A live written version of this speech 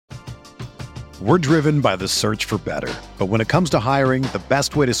We're driven by the search for better. But when it comes to hiring, the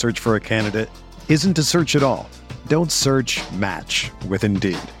best way to search for a candidate isn't to search at all. Don't search, match with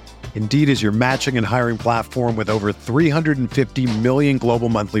Indeed. Indeed is your matching and hiring platform with over 350 million global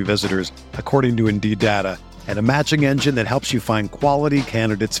monthly visitors, according to Indeed data, and a matching engine that helps you find quality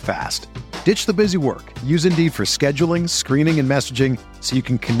candidates fast. Ditch the busy work. Use Indeed for scheduling, screening, and messaging so you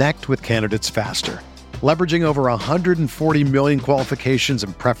can connect with candidates faster. Leveraging over 140 million qualifications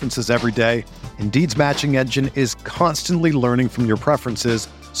and preferences every day, Indeed's matching engine is constantly learning from your preferences,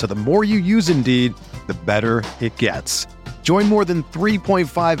 so the more you use Indeed, the better it gets. Join more than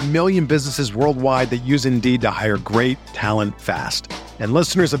 3.5 million businesses worldwide that use Indeed to hire great talent fast. And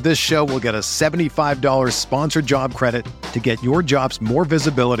listeners of this show will get a $75 sponsored job credit to get your jobs more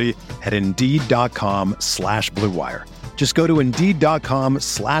visibility at Indeed.com/Blue Wire. Just go to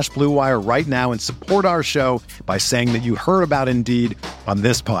Indeed.com/Blue Wire right now and support our show by saying that you heard about Indeed on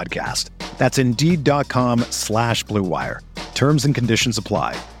this podcast. That's Indeed.com/Blue Wire. Terms and conditions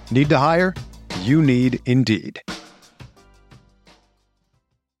apply. Need to hire? You need Indeed.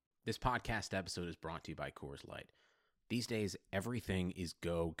 This podcast episode is brought to you by Coors Light. These days, everything is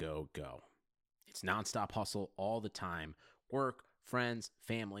go, go, go. It's nonstop hustle all the time. Work, friends,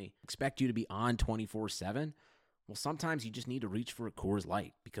 family, expect you to be on 24/7. Well, sometimes you just need to reach for a Coors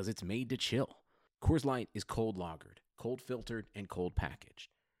Light because it's made to chill. Coors Light is cold lagered, cold filtered, and cold packaged.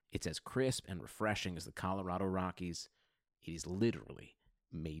 It's as crisp and refreshing as the Colorado Rockies. It is literally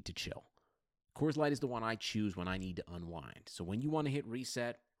made to chill. Coors Light is the one I choose when I need to unwind. So when you want to hit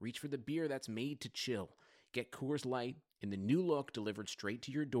reset, reach for the beer that's made to chill. Get Coors Light in the new look delivered straight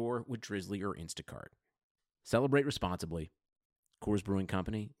to your door with Drizzly or Instacart. Celebrate responsibly. Coors Brewing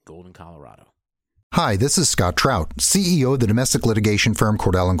Company, Golden, Colorado. Hi, this is Scott Trout, CEO of the domestic litigation firm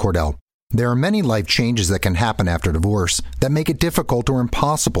Cordell & Cordell. There are many life changes that can happen after divorce that make it difficult or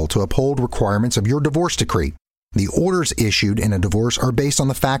impossible to uphold requirements of your divorce decree. The orders issued in a divorce are based on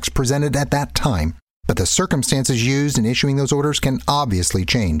the facts presented at that time, but the circumstances used in issuing those orders can obviously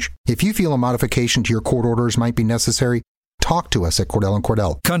change. If you feel a modification to your court orders might be necessary, talk to us at Cordell &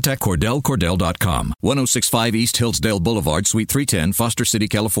 Cordell. Contact CordellCordell.com, 1065 East Hillsdale Boulevard, Suite 310, Foster City,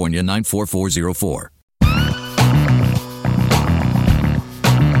 California, 94404.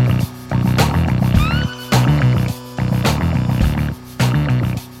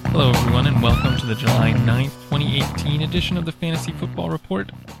 Hello everyone and welcome to the July 9th, 2018 edition of the Fantasy Football Report,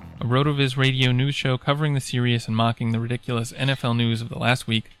 a RotoViz radio news show covering the serious and mocking the ridiculous NFL news of the last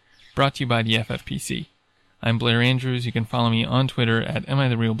week, brought to you by the FFPC. I'm Blair Andrews. You can follow me on Twitter at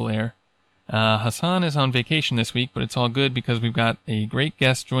AmITheRealBlair. Hassan is on vacation this week, but it's all good because we've got a great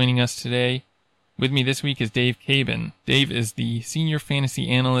guest joining us today. With me this week is Dave Cabin. Dave is the senior fantasy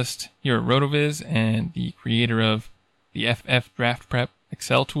analyst here at RotoViz and the creator of the FF Draft Prep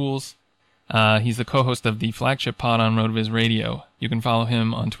Excel tools. He's the co-host of the flagship pod on RotoViz Radio. You can follow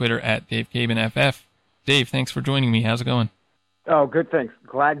him on Twitter at DaveCabinFF. Dave, thanks for joining me. How's it going? Oh, good, thanks.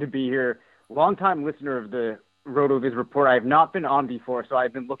 Glad to be here. Longtime listener of the RotoViz Report. I have not been on before, so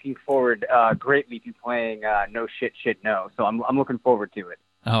I've been looking forward greatly to playing No Shit, No. So I'm looking forward to it.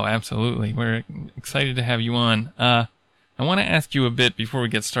 Oh, absolutely. We're excited to have you on. I want to ask you a bit before we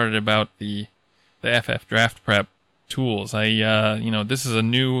get started about the FF Draft Prep tools. This is a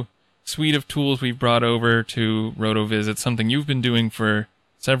new suite of tools we've brought over to RotoViz. It's something you've been doing for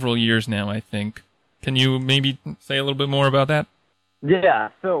several years now, I think. Can you maybe say a little bit more about that? Yeah,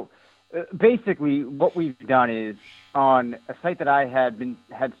 so basically what we've done is on a site that I had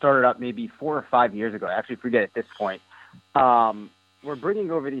started up maybe 4 or 5 years ago. I actually forget at this point. We're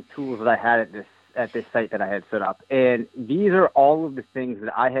bringing over these tools that I had at this site that I had set up. And these are all of the things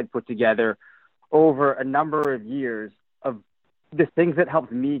that I had put together over a number of years of the things that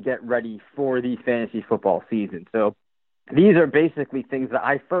helped me get ready for the fantasy football season. So these are basically things that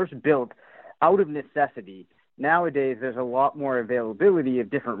I first built out of necessity. Nowadays, there's a lot more availability of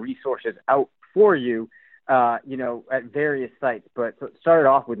different resources out for you, at various sites. But so it started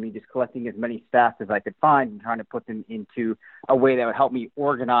off with me just collecting as many stats as I could find and trying to put them into a way that would help me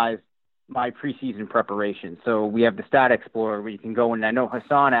organize my preseason preparation. So we have the Stat Explorer where you can go in. And I know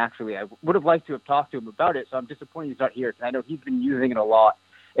Hassan, actually, I would have liked to have talked to him about it, so I'm disappointed he's not here because I know he's been using it a lot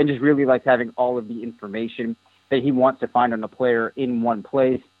and just really likes having all of the information that he wants to find on the player in one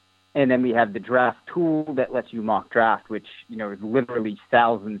place. And then we have the draft tool that lets you mock draft, which, is literally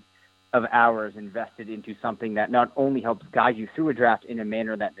thousands of hours invested into something that not only helps guide you through a draft in a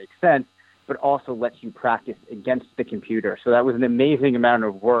manner that makes sense, but also lets you practice against the computer. So that was an amazing amount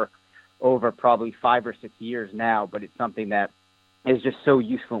of work over probably 5 or 6 years now, but it's something that is just so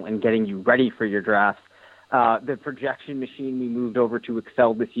useful in getting you ready for your draft. The projection machine we moved over to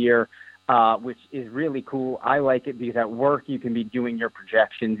Excel this year. which is really cool. I like it because at work you can be doing your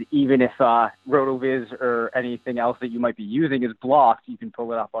projections. Even if RotoViz or anything else that you might be using is blocked, you can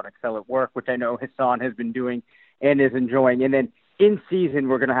pull it up on Excel at work, which I know Hassan has been doing and is enjoying. And then in season,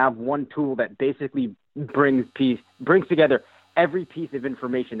 we're going to have one tool that basically brings together every piece of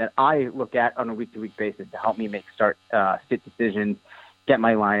information that I look at on a week-to-week basis to help me make sit decisions, get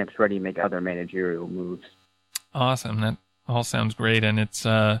my lineups ready, make other managerial moves. Awesome. That all sounds great, and it's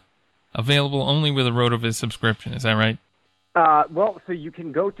available only with a RotoViz subscription. Is that right? Well, so you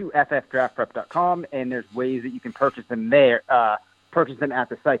can go to ffdraftprep.com, and there's ways that you can purchase them there, purchase them at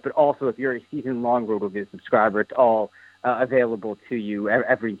the site. But also, if you're a season-long RotoViz subscriber, it's all available to you,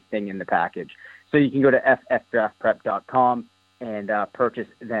 everything in the package. So you can go to ffdraftprep.com and purchase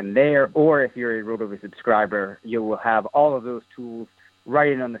them there. Or if you're a RotoViz subscriber, you will have all of those tools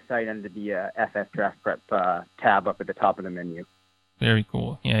right in on the site under the FF Draft Prep tab up at the top of the menu. Very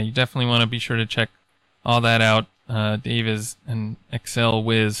cool. Yeah, you definitely want to be sure to check all that out. Dave is an Excel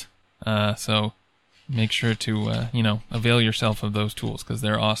whiz, so make sure to avail yourself of those tools because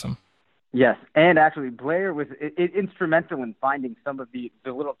they're awesome. Yes, and actually Blair was instrumental in finding some of the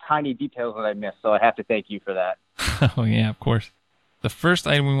little tiny details that I missed, so I have to thank you for that. Oh, yeah, of course. The first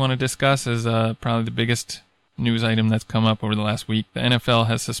item we want to discuss is probably the biggest news item that's come up over the last week. The NFL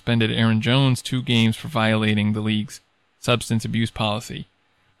has suspended Aaron Jones 2 games for violating the league's substance abuse policy.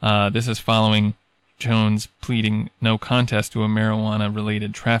 This is following Jones pleading no contest to a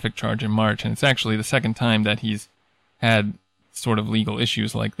marijuana-related traffic charge in March, and it's actually the second time that he's had sort of legal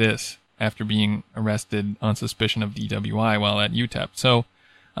issues like this after being arrested on suspicion of DWI while at UTEP. So,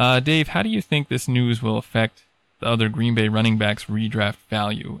 Dave, how do you think this news will affect the other Green Bay running backs' redraft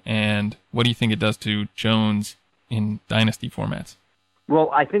value, and what do you think it does to Jones in dynasty formats? Well,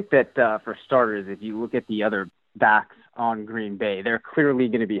 I think that for starters, if you look at the other backs on Green Bay, they're clearly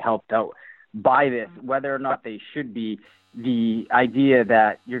going to be helped out by this. Whether or not they should be, the idea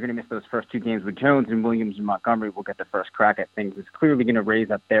that you're going to miss those first 2 games with Jones and Williams and Montgomery will get the first crack at things is clearly going to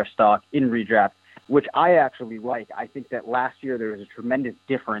raise up their stock in redraft, which I actually like. I think that last year there was a tremendous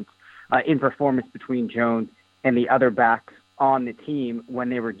difference in performance between Jones and the other backs on the team when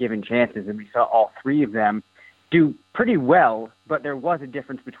they were given chances, and we saw all 3 of them do pretty well, but there was a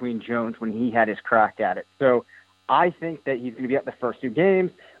difference between Jones when he had his crack at it. So I think that he's going to be at the first 2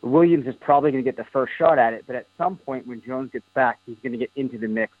 games. Williams is probably going to get the first shot at it, but at some point when Jones gets back, he's going to get into the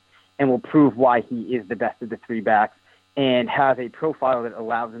mix and will prove why he is the best of the 3 backs and have a profile that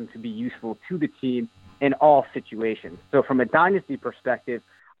allows him to be useful to the team in all situations. So from a dynasty perspective,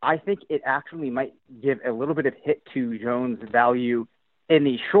 I think it actually might give a little bit of hit to Jones' value in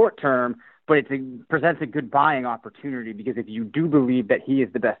the short term, but it presents a good buying opportunity because if you do believe that he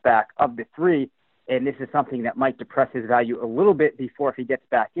is the best back of the 3, and this is something that might depress his value a little bit before if he gets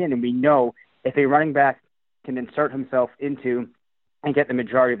back in, and we know if a running back can insert himself into and get the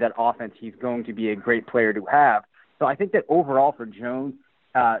majority of that offense, he's going to be a great player to have. So I think that overall for Jones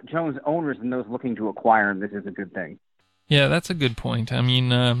owners and those looking to acquire him, this is a good thing. Yeah, that's a good point. I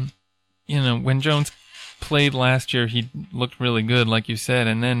mean, when Jones played last year, he looked really good, like you said,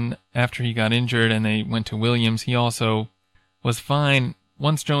 and then after he got injured and they went to Williams, he also was fine.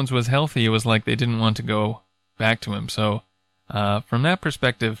 Once Jones was healthy, it was like they didn't want to go back to him. So from that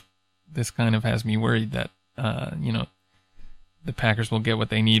perspective, this kind of has me worried that, the Packers will get what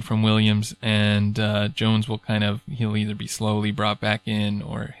they need from Williams, and Jones will he'll either be slowly brought back in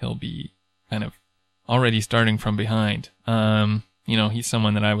or he'll be kind of already starting from behind. He's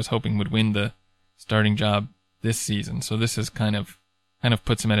someone that I was hoping would win the starting job this season. So this is kind of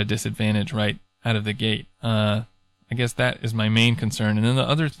puts him at a disadvantage right out of the gate. I guess that is my main concern. And then the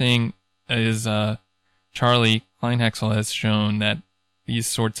other thing is Charlie Kleinhexel has shown that these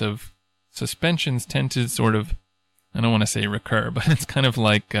sorts of suspensions tend to sort of, I don't want to say recur, but it's kind of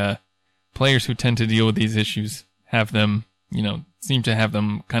like players who tend to deal with these issues have them, seem to have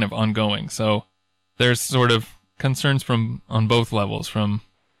them kind of ongoing. So there's sort of concerns on both levels from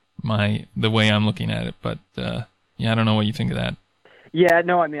the way I'm looking at it. But I don't know what you think of that. Yeah,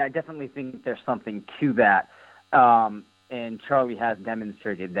 no, I mean, I definitely think there's something to that. And Charlie has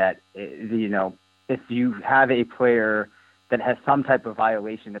demonstrated that, if you have a player that has some type of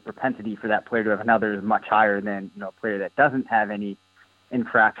violation, the propensity for that player to have another is much higher than, a player that doesn't have any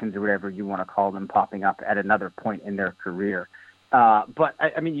infractions or whatever you want to call them popping up at another point in their career. But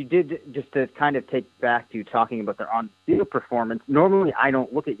I mean, you did, just to kind of take back to talking about their on-field performance. Normally, I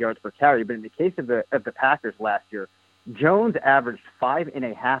don't look at yards per carry, but in the case of the Packers last year, Jones averaged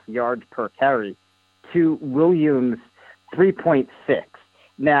 5.5 yards per carry to Williams' 3.6.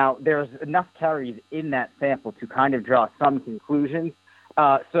 Now, there's enough carries in that sample to kind of draw some conclusions,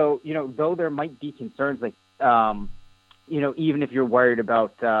 So, though there might be concerns, like, even if you're worried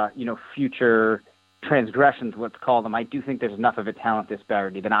about, future transgressions, let's call them, I do think there's enough of a talent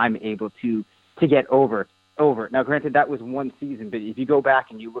disparity that I'm able to get over it. Now, granted, that was one season, but if you go back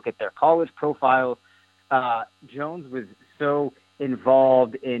and you look at their college profiles, Jones was so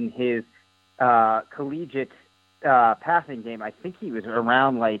involved in his collegiate passing game. I think he was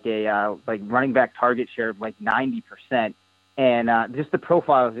around like a running back target share of like 90%. And just the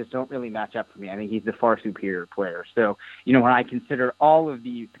profiles just don't really match up for me. I think he's the far superior player. So, when I consider all of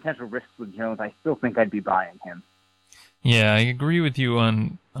the potential risks with Jones, I still think I'd be buying him. Yeah, I agree with you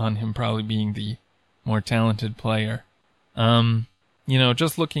on him probably being the more talented player.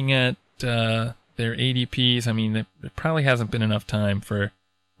 Just looking at their ADPs, I mean, there probably hasn't been enough time for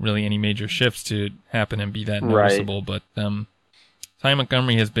really any major shifts to happen and be that noticeable. Right. But Ty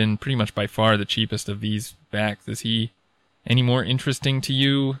Montgomery has been pretty much by far the cheapest of these backs. Is he any more interesting to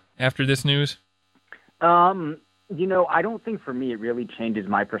you after this news? I don't think for me it really changes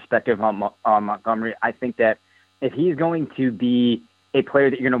my perspective on Montgomery. I think that if he's going to be a player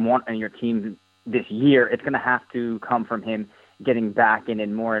that you're going to want on your team this year, it's going to have to come from him getting back in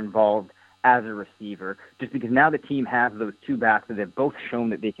and more involved as a receiver, just because now the team has those two backs that have both shown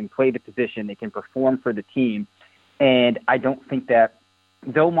that they can play the position, they can perform for the team. And I don't think that,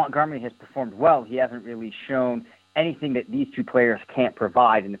 though Montgomery has performed well, he hasn't really shown anything that these two players can't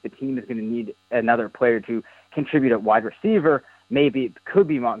provide. And if the team is going to need another player to contribute at wide receiver, maybe it could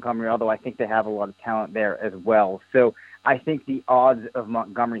be Montgomery, although I think they have a lot of talent there as well. So I think the odds of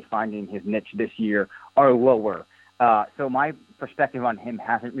Montgomery finding his niche this year are lower. So my perspective on him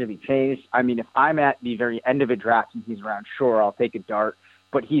hasn't really changed. I mean, if I'm at the very end of a draft and he's around, sure, I'll take a dart.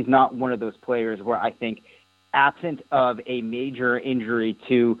 But he's not one of those players where I think, absent of a major injury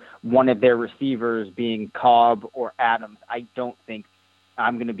to one of their receivers being Cobb or Adams, I don't think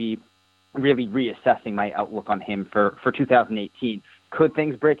I'm going to be really reassessing my outlook on him for 2018. Could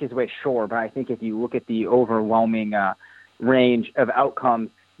things break his way? Sure. But I think if you look at the overwhelming range of outcomes,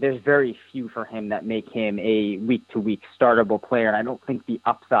 there's very few for him that make him a week-to-week startable player. And I don't think the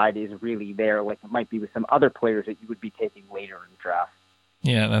upside is really there like it might be with some other players that you would be taking later in the draft.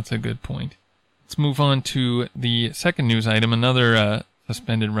 Yeah, that's a good point. Let's move on to the second news item. Another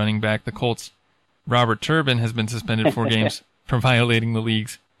suspended running back, the Colts' Robert Turbin, has been suspended 4 games for violating the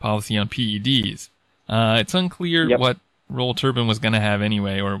league's policy on PEDs. It's unclear what role Turbin was going to have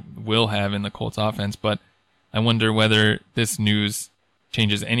anyway, or will have in the Colts offense, but I wonder whether this news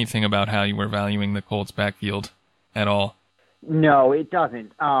changes anything about how you were valuing the Colts backfield at all. No, it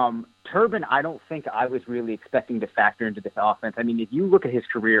doesn't. Turbin, I don't think I was really expecting to factor into this offense. I mean, if you look at his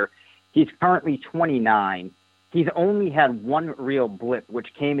career, he's currently 29. He's only had one real blip,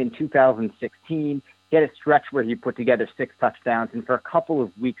 which came in 2016. He had a stretch where he put together 6 touchdowns and for a couple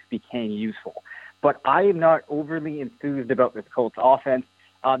of weeks became useful. But I am not overly enthused about this Colts offense.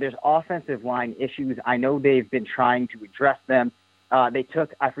 There's offensive line issues. I know they've been trying to address them. They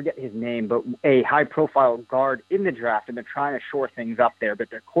took, I forget his name, but a high-profile guard in the draft, and they're trying to shore things up there. But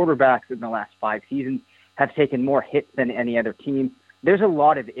their quarterbacks in the last 5 seasons have taken more hits than any other team. There's a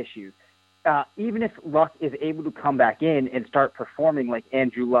lot of issues. Even if Luck is able to come back in and start performing like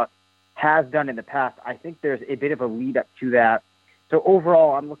Andrew Luck has done in the past, I think there's a bit of a lead up to that. So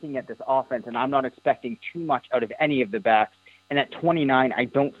overall, I'm looking at this offense, and I'm not expecting too much out of any of the backs. And at 29, I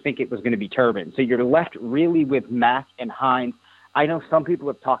don't think it was going to be Turbin. So you're left really with Mack and Hines. I know some people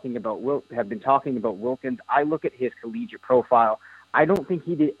have been talking about Wilkins. I look at his collegiate profile. I don't think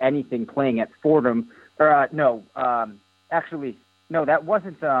he did anything playing at Fordham. No, that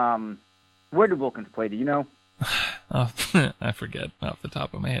wasn't. Where did Wilkins play? Do you know? I forget off the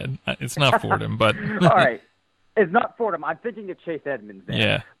top of my head. It's not Fordham, but all right, it's not Fordham. I'm thinking of Chase Edmonds. There.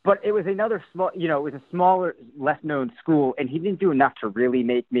 Yeah, but it was another small. It was a smaller, less-known school, and he didn't do enough to really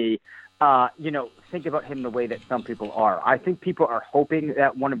make me, think about him the way that some people are. I think people are hoping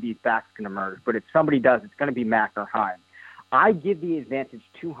that one of these backs can emerge, but if somebody does, it's going to be Mack or Hines. I give the advantage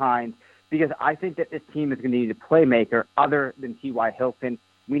to Hines because I think that this team is going to need a playmaker other than T.Y. Hilton.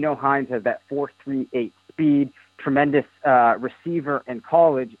 We know Hines has that 4.38 speed, tremendous receiver in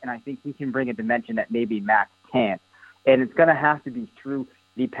college, and I think he can bring a dimension that maybe Mack can't. And it's going to have to be through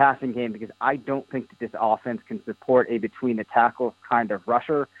the passing game because I don't think that this offense can support a between-the-tackles kind of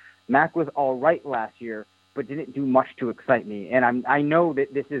rusher. Mack was all right last year, but didn't do much to excite me. And I know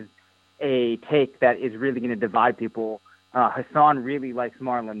that this is a take that is really going to divide people. Hassan really likes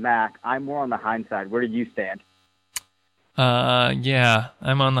Marlon Mack. I'm more on the Hines side. Where do you stand? Yeah,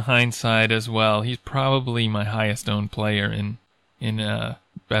 I'm on the Hines side as well. He's probably my highest owned player in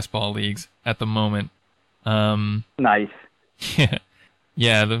best ball leagues at the moment. Nice. Yeah.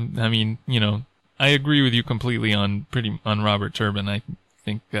 Yeah, I agree with you completely on Robert Turbin. I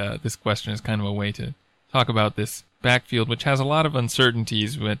think this question is kind of a way to talk about this backfield, which has a lot of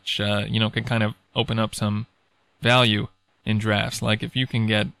uncertainties, which can kind of open up some value in drafts. Like if you can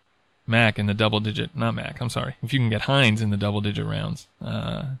get if you can get Hines in the double-digit rounds,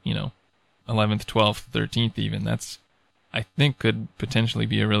 11th, 12th, 13th even, that's, I think, could potentially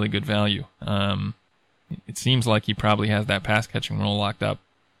be a really good value. It seems like he probably has that pass-catching role locked up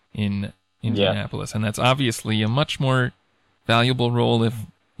in Indianapolis, and that's obviously a much more valuable role if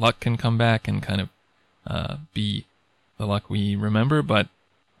Luck can come back and kind of be the Luck we remember. But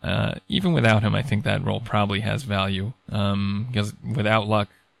even without him, I think that role probably has value, because without Luck,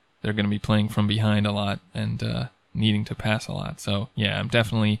 they're going to be playing from behind a lot and needing to pass a lot. So, yeah, I'm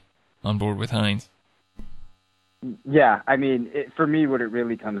definitely on board with Hines. Yeah, I mean, for me, what it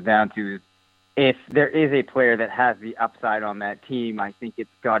really comes down to is if there is a player that has the upside on that team, I think it's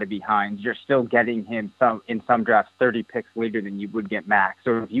got to be Hines. You're still getting him in some drafts 30 picks later than you would get Mac.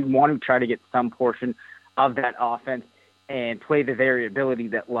 So if you want to try to get some portion of that offense and play the variability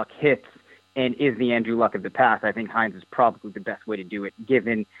that Luck hits and is the Andrew Luck of the past, I think Hines is probably the best way to do it,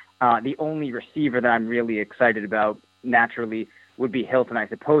 given the only receiver that I'm really excited about naturally would be Hilton. I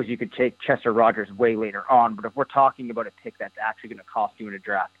suppose you could take Chester Rogers way later on, but if we're talking about a pick that's actually going to cost you in a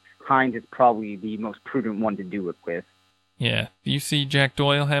draft, Hines is probably the most prudent one to do it with. Yeah. Do you see Jack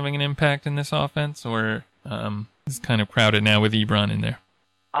Doyle having an impact in this offense, or it's kind of crowded now with Ebron in there?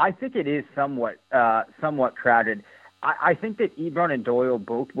 I think it is somewhat crowded. I think that Ebron and Doyle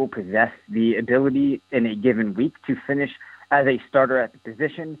both will possess the ability in a given week to finish as a starter at the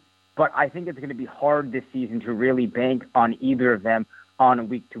position, but I think it's going to be hard this season to really bank on either of them on a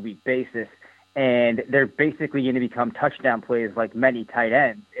week-to-week basis. And they're basically going to become touchdown plays like many tight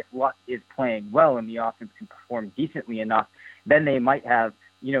ends. If Luck is playing well and the offense can perform decently enough, then they might have,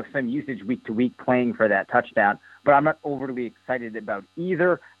 some usage week to week playing for that touchdown. But I'm not overly excited about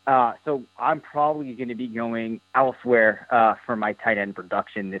either. So I'm probably going to be going elsewhere for my tight end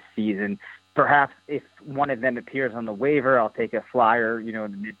production this season. Perhaps if one of them appears on the waiver, I'll take a flyer, in the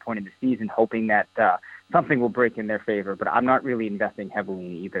midpoint of the season, hoping that something will break in their favor. But I'm not really investing heavily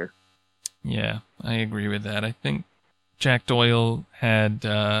in either. Yeah, I agree with that. I think Jack Doyle had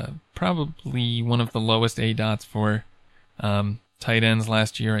probably one of the lowest ADOTs for tight ends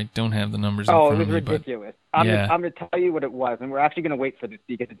last year. I don't have the numbers in front of me. Oh, it was ridiculous. I'm going to tell you what it was, and we're actually going to wait for this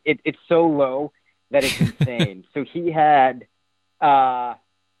because it's so low that it's insane. So he had,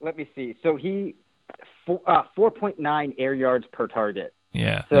 let me see. So he 4.9 air yards per target.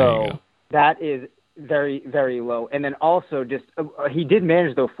 Yeah, so there you go. That is very, very low. And then also just he did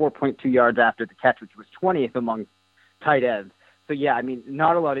manage, though, 4.2 yards after the catch, which was 20th among tight ends. So, yeah, I mean,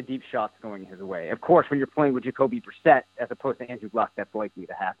 not a lot of deep shots going his way. Of course, when you're playing with Jacoby Brissett as opposed to Andrew Luck, that's likely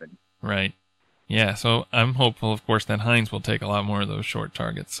to happen. Right. Yeah, so I'm hopeful, of course, that Hines will take a lot more of those short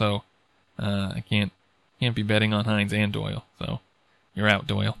targets. So I can't be betting on Hines and Doyle. So you're out,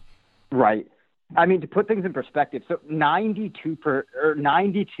 Doyle. Right. I mean, to put things in perspective, so 92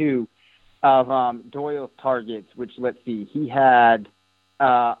 of Doyle's targets, which, let's see, he had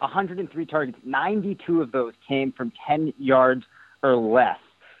 103 targets. 92 of those came from 10 yards or less.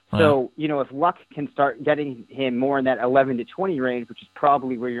 Wow. So, if Luck can start getting him more in that 11 to 20 range, which is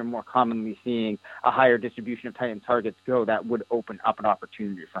probably where you're more commonly seeing a higher distribution of tight end targets go, that would open up an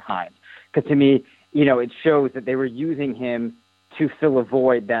opportunity for Hines. Because to me, it shows that they were using him to fill a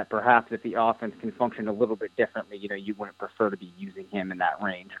void that perhaps if the offense can function a little bit differently, you wouldn't prefer to be using him in that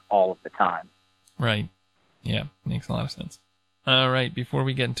range all of the time. Right. Yeah, makes a lot of sense. All right, before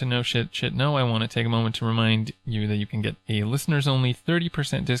we get into No Shit, No, I want to take a moment to remind you that you can get a listeners-only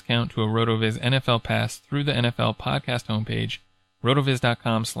 30% discount to a RotoViz NFL Pass through the NFL podcast homepage,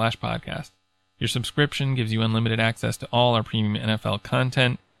 rotoviz.com/podcast. Your subscription gives you unlimited access to all our premium NFL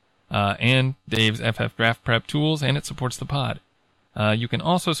content and Dave's FF Draft Prep tools, and it supports the pod. You can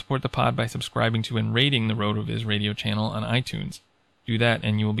also support the pod by subscribing to and rating the RotoViz radio channel on iTunes. Do that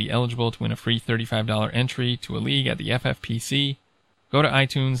and you will be eligible to win a free $35 entry to a league at the FFPC. Go to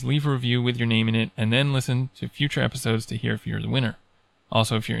iTunes, leave a review with your name in it, and then listen to future episodes to hear if you're the winner.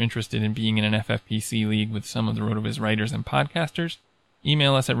 Also, if you're interested in being in an FFPC league with some of the RotoViz writers and podcasters,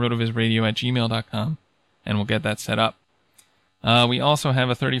 email us at rotovizradio@gmail.com and we'll get that set up. We also have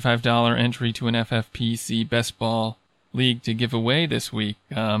a $35 entry to an FFPC Best Ball league to give away this week.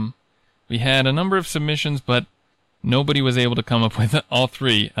 We had a number of submissions, but nobody was able to come up with all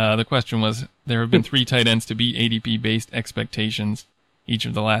three. The question was, there have been 3 tight ends to beat ADP-based expectations each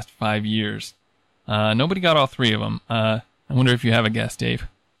of the last 5 years. Nobody got all 3 of them. I wonder if you have a guess, Dave.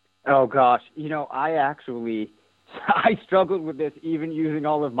 Oh, gosh. I actually I struggled with this, even using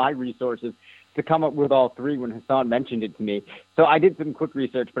all of my resources, to come up with all three when Hassan mentioned it to me. So I did some quick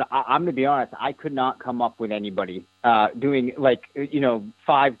research, but I'm going to be honest, I could not come up with anybody doing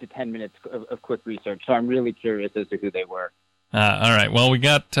 5 to 10 minutes of quick research. So I'm really curious as to who they were. All right. Well, we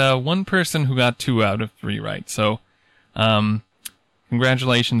got one person who got 2 out of 3 right. So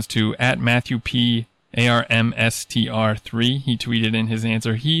congratulations to @MatthewP_ARMSTR3. He tweeted in his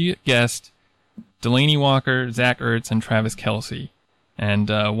answer. He guessed Delanie Walker, Zach Ertz, and Travis Kelce. And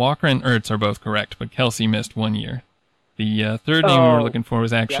Walker and Ertz are both correct, but Kelce missed 1 year. The third name we were looking for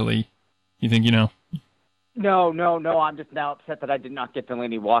was actually, yep. You think you know? No. I'm just now upset that I did not get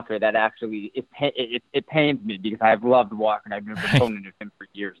Delanie Walker. That actually, it pains me because I've loved Walker and I've been a proponent of him for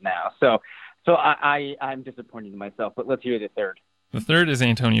years now. So I'm disappointed in myself, but let's hear the third. The third is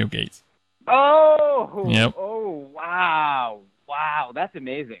Antonio Gates. Oh! Yep. Oh, wow. Wow, that's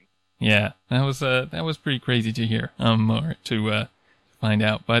amazing. Yeah, that was pretty crazy to hear, or to find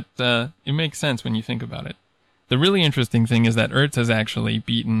out, but it makes sense when you think about it. The really interesting thing is that Ertz has actually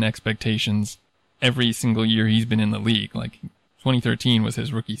beaten expectations every single year he's been in the league. Like 2013 was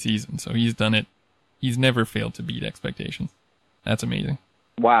his rookie season, so he's done it. He's never failed to beat expectations. That's amazing.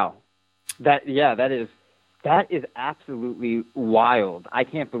 Wow. That is absolutely wild. I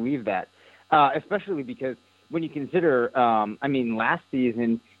can't believe that. Especially because when you consider, last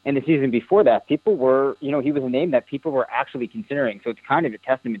season and the season before that, people were, he was a name that people were actually considering. So it's kind of a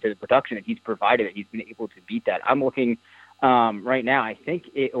testament to the production that he's provided that he's been able to beat that. I'm looking right now. I think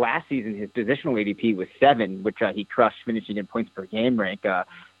last season his positional ADP was 7, which he crushed, finishing in points per game rank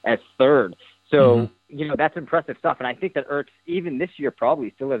as third. So, that's impressive stuff. And I think that Ertz, even this year,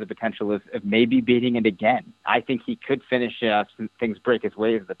 probably still has the potential of maybe beating it again. I think he could finish things break his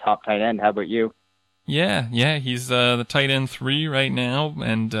way as the top tight end. How about you? Yeah, he's the tight end 3 right now,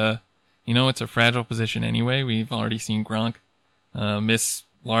 and, it's a fragile position anyway. We've already seen Gronk miss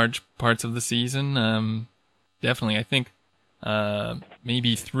large parts of the season. Definitely, I think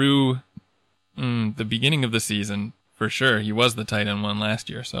maybe through the beginning of the season, for sure, he was the tight end 1 last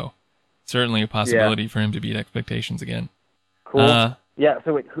year, so certainly a possibility for him to beat expectations again. Cool. So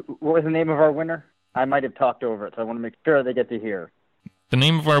wait, what was the name of our winner? I might have talked over it, so I want to make sure they get to hear. The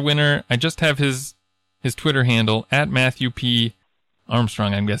name of our winner, I just have his Twitter handle, @MatthewP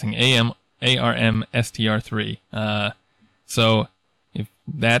Armstrong, I'm guessing, ARMSTR3. So if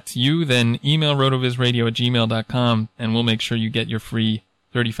that's you, then email rotovizradio@gmail.com, and we'll make sure you get your free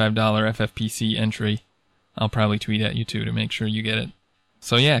 $35 FFPC entry. I'll probably tweet at you, too, to make sure you get it.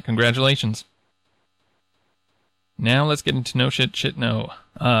 So yeah, congratulations. Now let's get into No Shit, Shit No.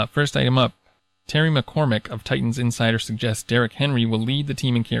 First item up, Terry McCormick of Titans Insider suggests Derrick Henry will lead the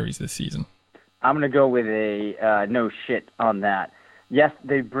team in carries this season. I'm going to go with a no shit on that. Yes,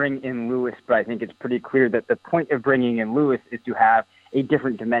 they bring in Lewis, but I think it's pretty clear that the point of bringing in Lewis is to have a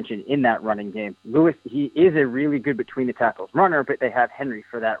different dimension in that running game. Lewis, he is a really good between-the-tackles runner, but they have Henry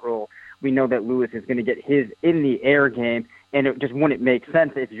for that role. We know that Lewis is going to get his in-the-air game, and it just wouldn't make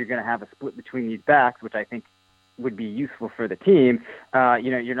sense if you're going to have a split between these backs, which I think would be useful for the team.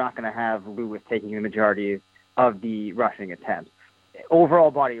 You're not going to have Lewis taking the majority of the rushing attempts. Overall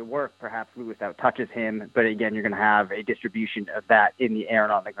body of work, perhaps Lewis out-touches him, but again, you're going to have a distribution of that in the air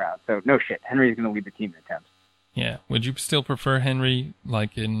and on the ground. So no shit, Henry's going to lead the team in attempts. Yeah. Would you still prefer Henry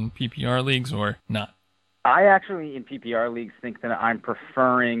like in PPR leagues or not? I actually, in PPR leagues, think that I'm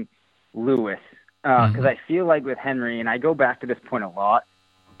preferring Lewis because I feel like with Henry, and I go back to this point a lot,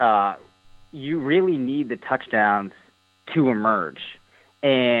 you really need the touchdowns to emerge.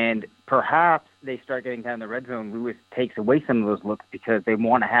 And perhaps they start getting down the red zone. Lewis takes away some of those looks because they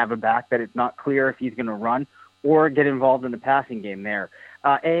want to have a back that it's not clear if he's going to run or get involved in the passing game there.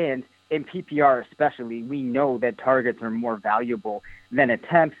 And in PPR especially, we know that targets are more valuable than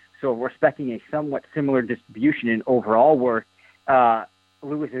attempts. So we're expecting a somewhat similar distribution in overall work.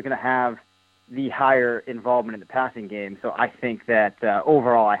 Lewis is going to have the higher involvement in the passing game. So I think that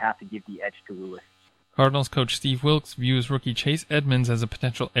overall I have to give the edge to Lewis. Cardinals coach Steve Wilks views rookie Chase Edmonds as a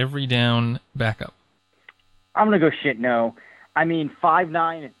potential every down backup. I'm going to go shit no.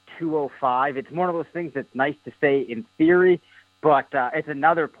 5'9", 205. It's one of those things that's nice to say in theory, but it's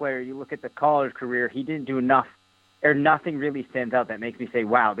another player. You look at the college career, he didn't do enough, or nothing really stands out that makes me say,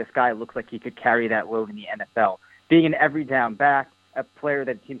 wow, this guy looks like he could carry that load in the NFL. Being an every down back, a player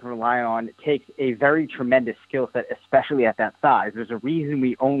that the team can rely on, takes a very tremendous skill set, especially at that size. There's a reason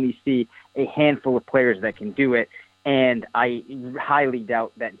we only see a handful of players that can do it, and I highly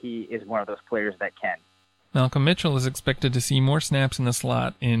doubt that he is one of those players that can. Malcolm Mitchell is expected to see more snaps in the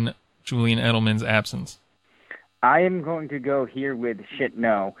slot in Julian Edelman's absence. I am going to go here with shit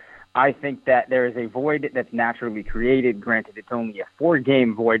no. I think that there is a void that's naturally created. Granted, it's only a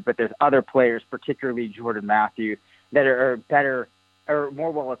 4-game void, but there's other players, particularly Jordan Matthews, that are better or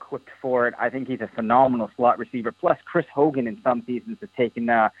more well equipped for it. I think he's a phenomenal slot receiver. Plus, Chris Hogan in some seasons has taken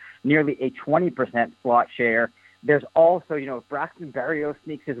nearly a 20% slot share. There's also, if Braxton Berrios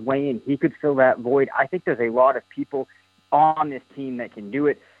sneaks his way in, he could fill that void. I think there's a lot of people on this team that can do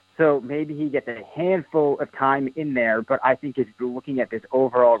it. So maybe he gets a handful of time in there, but I think if you're looking at this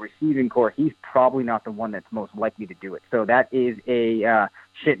overall receiving core, he's probably not the one that's most likely to do it. So that is a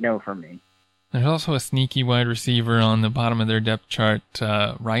shit no for me. There's also a sneaky wide receiver on the bottom of their depth chart,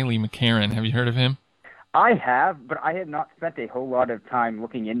 Riley McCarron. Have you heard of him? I have, but I have not spent a whole lot of time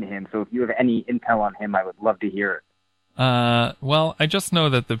looking into him. So if you have any intel on him, I would love to hear it. Well, I just know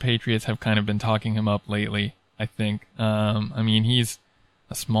that the Patriots have kind of been talking him up lately, I think. He's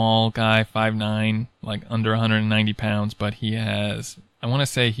a small guy, 5'9", like under 190 pounds, but he has, I want to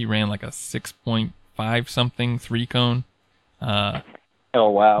say he ran like a 6.5 something 3-cone. Oh,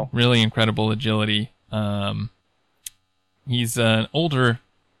 wow. Really incredible agility. He's an older,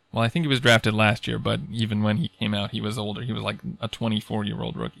 well, I think he was drafted last year, but even when he came out, he was older. He was like a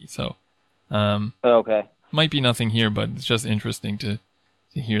 24-year-old rookie. So, okay. Might be nothing here, but it's just interesting to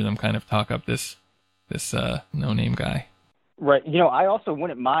hear them kind of talk up this no-name guy. Right. I also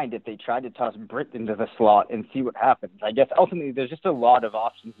wouldn't mind if they tried to toss Britt into the slot and see what happens. I guess ultimately there's just a lot of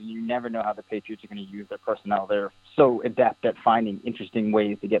options, and you never know how the Patriots are going to use their personnel. They're so adept at finding interesting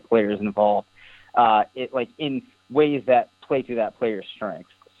ways to get players involved, in ways that play to that player's strengths.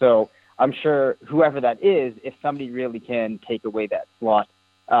 So I'm sure whoever that is, if somebody really can take away that slot,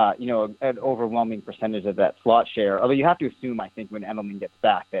 an overwhelming percentage of that slot share, although you have to assume, I think, when Edelman gets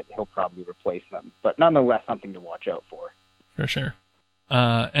back that he'll probably replace them. But nonetheless, something to watch out for. For sure.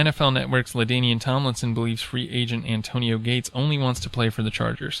 NFL Network's LaDainian Tomlinson believes free agent Antonio Gates only wants to play for the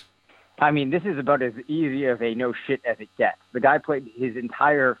Chargers. I mean, this is about as easy of a no shit as it gets. The guy played his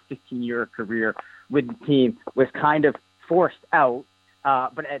entire 15-year career with the team, was kind of forced out,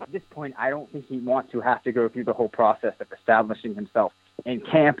 but at this point, I don't think he wants to have to go through the whole process of establishing himself in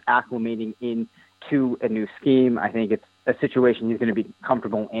camp, acclimating into a new scheme. I think it's a situation he's going to be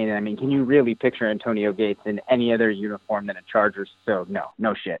comfortable in. I mean, can you really picture Antonio Gates in any other uniform than a Chargers? So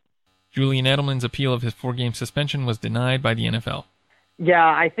no shit. Julian Edelman's appeal of his 4-game suspension was denied by the NFL. Yeah,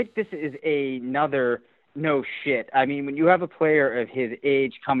 I think this is another no shit. I mean, when you have a player of his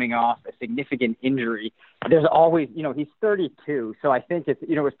age coming off a significant injury, there's always, he's 32. So I think it's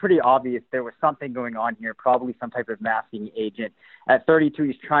pretty obvious there was something going on here, probably some type of masking agent. At 32,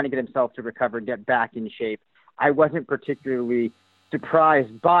 he's trying to get himself to recover, get back in shape. I wasn't particularly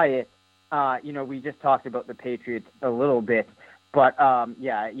surprised by it. We just talked about the Patriots a little bit, but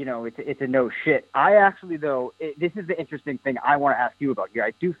it's a no shit. I actually, though, this is the interesting thing I want to ask you about here.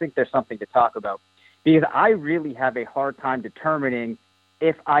 I do think there's something to talk about because I really have a hard time determining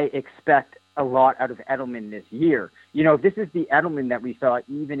if I expect a lot out of Edelman this year. This is the Edelman that we saw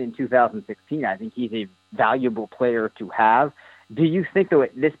even in 2016. I think he's a valuable player to have. Do you think, though,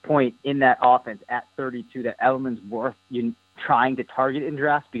 at this point in that offense at 32, that Edelman's worth trying to target in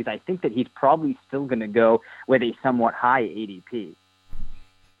drafts? Because I think that he's probably still going to go with a somewhat high ADP.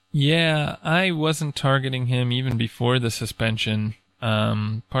 Yeah, I wasn't targeting him even before the suspension,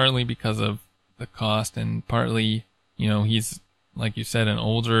 partly because of the cost and partly, he's, like you said, an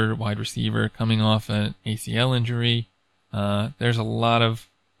older wide receiver coming off an ACL injury. There's a lot of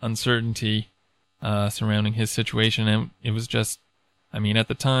uncertainty surrounding his situation, and it was just, at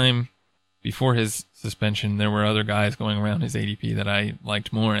the time, before his suspension, there were other guys going around his ADP that I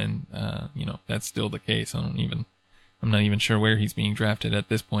liked more, and, that's still the case. I'm not even sure where he's being drafted at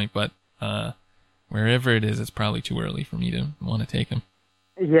this point, but wherever it is, it's probably too early for me to want to take him.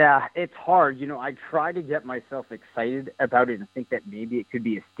 Yeah, it's hard. I try to get myself excited about it and think that maybe it could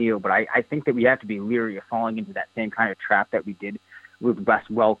be a steal, but I think that we have to be leery of falling into that same kind of trap that we did with Wes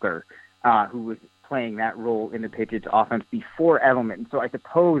Welker, who was playing that role in the Patriots offense before Edelman. So I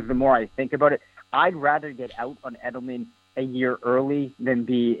suppose the more I think about it, I'd rather get out on Edelman a year early than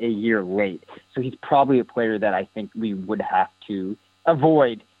be a year late. So he's probably a player that I think we would have to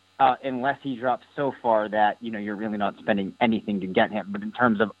avoid unless he drops so far that, you're really not spending anything to get him. But in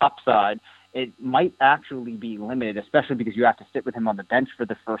terms of upside, it might actually be limited, especially because you have to sit with him on the bench for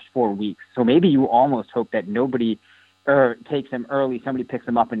the first 4 weeks. So maybe you almost hope that nobody takes him early, somebody picks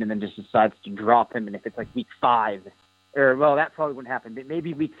him up and then just decides to drop him. And if it's like week 5, that probably wouldn't happen. But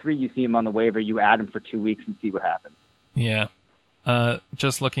maybe week 3 you see him on the waiver, you add him for 2 weeks and see what happens. Yeah.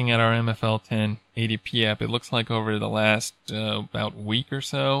 Just looking at our MFL 10 ADP app, it looks like over the last about week or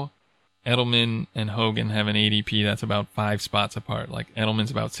so, Edelman and Hogan have an ADP that's about 5 spots apart. Like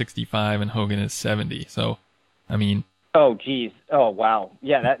Edelman's about 65 and Hogan is 70. So, I mean. Oh, geez. Oh, wow.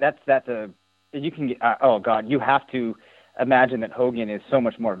 Yeah, that's a, you can get, oh God, you have to imagine that Hogan is so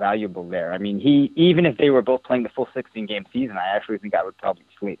much more valuable there. I mean, even if they were both playing the full 16-game season, I actually think I would probably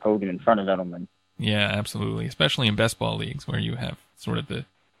slate Hogan in front of Edelman. Yeah, absolutely. Especially in best ball leagues where you have sort of the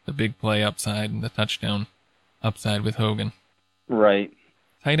big play upside and the touchdown upside with Hogan. Right.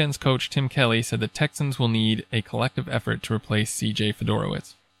 Tight ends coach Tim Kelly said the Texans will need a collective effort to replace C.J.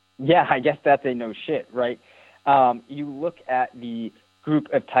 Fedorowicz. Yeah, I guess that's a no shit, right? You look at the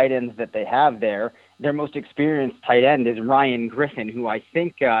group of tight ends that they have there. Their most experienced tight end is Ryan Griffin, who I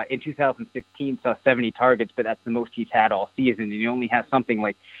think in 2016 saw 70 targets, but that's the most he's had all season. And he only has something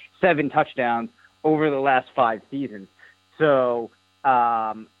like 7 touchdowns over the last 5 seasons. So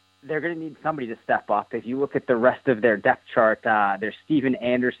they're going to need somebody to step up. If you look at the rest of their depth chart, there's Steven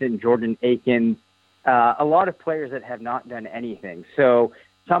Anderson, Jordan Akins, a lot of players that have not done anything. So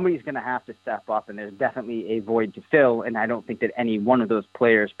somebody's going to have to step up, and there's definitely a void to fill, and I don't think that any one of those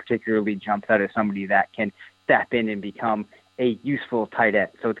players particularly jumps out as somebody that can step in and become a useful tight end.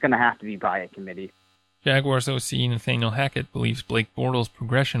 So it's going to have to be by a committee. Jaguars OC Nathaniel Hackett believes Blake Bortles'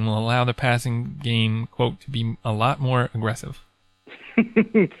 progression will allow the passing game, quote, to be a lot more aggressive.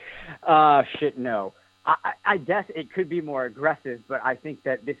 Shit, no. I guess it could be more aggressive, but I think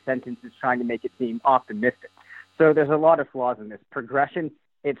that this sentence is trying to make it seem optimistic. So there's a lot of flaws in this. Progression,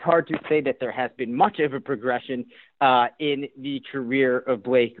 it's hard to say that there has been much of a progression in the career of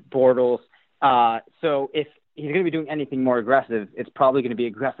Blake Bortles. So if he's going to be doing anything more aggressive, it's probably going to be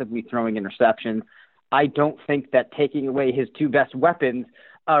aggressively throwing interceptions. I don't think that taking away his 2 best weapons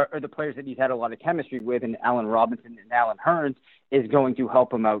are the players that he's had a lot of chemistry with, and Allen Robinson and Allen Hurns, is going to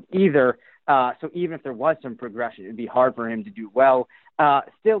help him out either. So even if there was some progression, it would be hard for him to do well.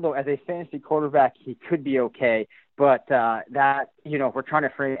 Still, though, as a fantasy quarterback, he could be okay. But that, if we're trying to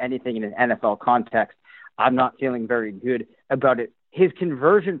frame anything in an NFL context, I'm not feeling very good about it. His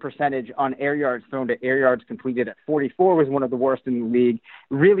conversion percentage on air yards thrown to air yards completed at 44 was one of the worst in the league.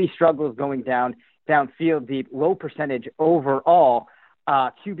 Really struggles going downfield deep, low percentage overall.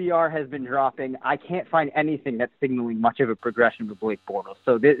 QBR has been dropping. I can't find anything that's signaling much of a progression with Blake Bortles.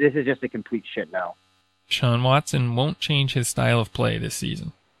 So this is just a complete shit no. Sean Watson won't change his style of play this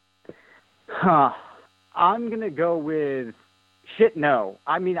season. I'm going to go with shit no.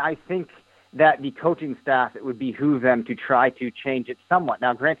 I mean, I think that the coaching staff, it would behoove them to try to change it somewhat.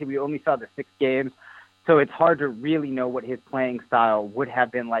 Now, granted, we only saw the 6 games, so it's hard to really know what his playing style would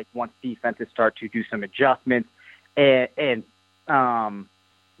have been like once defenses start to do some adjustments and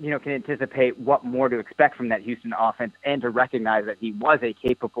can anticipate what more to expect from that Houston offense and to recognize that he was a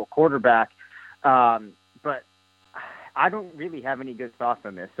capable quarterback. But I don't really have any good thoughts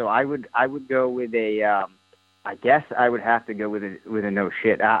on this. So I would go with a, I guess I would have to go with a no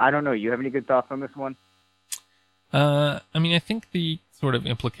shit. I don't know. You have any good thoughts on this one? I mean, I think the sort of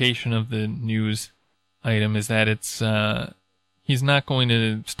implication of the news item is that it's, he's not going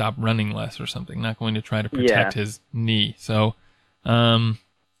to stop running less or something, not going to try to protect his knee. So,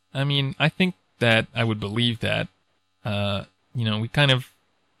 I mean, I think that I would believe that,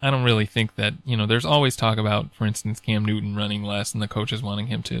 I don't really think that, there's always talk about, for instance, Cam Newton running less and the coaches wanting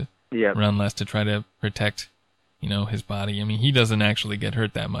him to run less to try to protect, his body. I mean, he doesn't actually get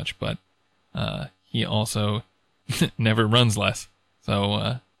hurt that much, but, he also never runs less.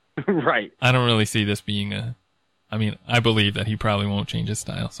 So, right. I don't really see this being I believe that he probably won't change his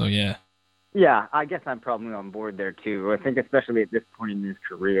style. So, yeah. Yeah, I guess I'm probably on board there, too. I think especially at this point in his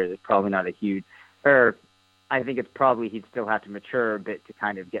career, there's probably not a huge I think it's probably he'd still have to mature a bit to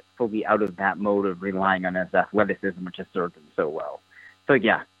kind of get fully out of that mode of relying on his athleticism, which has served him so well. So,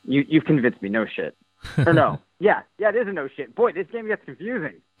 yeah, you've convinced me. No shit. Or no. Yeah, it is a no shit. Boy, this game gets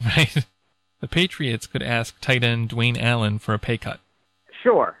confusing. Right. The Patriots could ask tight end Dwayne Allen for a pay cut.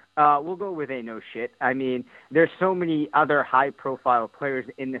 Sure. We'll go with a no shit. I mean, there's so many other high-profile players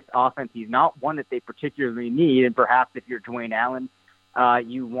in this offense. He's not one that they particularly need, and perhaps if you're Dwayne Allen,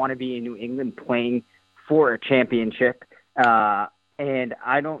 you want to be in New England playing for a championship. And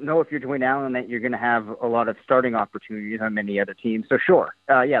I don't know if you're Dwayne Allen that you're going to have a lot of starting opportunities on many other teams. So sure,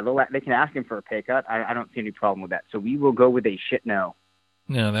 they can ask him for a pay cut. I don't see any problem with that. So we will go with a shit no.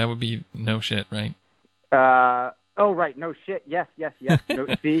 No, that would be no shit, right? Oh, right. No shit. Yes. No,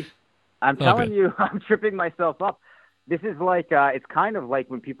 see, I'm telling you, I'm tripping myself up. This is like, it's kind of like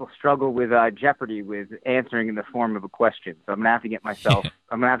when people struggle with Jeopardy with answering in the form of a question. So I'm going to have to get myself,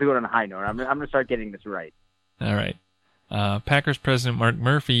 I'm going to have to go on a high note. I'm going to start getting this right. All right. Packers president Mark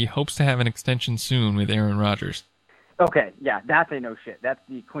Murphy hopes to have an extension soon with Aaron Rodgers. Okay, yeah, that's a no shit. That's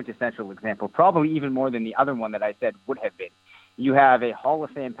the quintessential example, probably even more than the other one that I said would have been. You have a Hall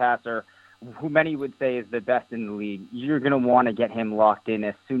of Fame passer who many would say is the best in the league. You're going to want to get him locked in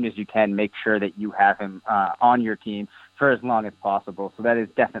as soon as you can. Make sure that you have him on your team for as long as possible. So that is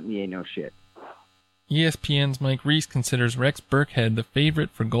definitely a no shit. ESPN's Mike Reese considers Rex Burkhead the favorite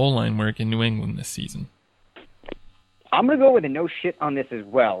for goal line work in New England this season. I'm going to go with a no shit on this as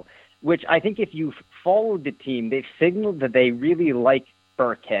well, which I think if you've followed the team, they've signaled that they really like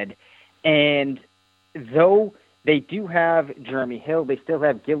Burkhead. And though they do have Jeremy Hill, they still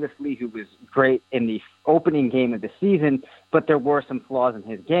have Gillislee, who was great in the opening game of the season, but there were some flaws in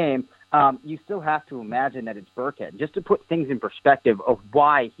his game. You still have to imagine that it's Burkhead. Just to put things in perspective of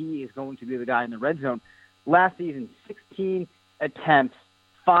why he is going to be the guy in the red zone, last season, 16 attempts,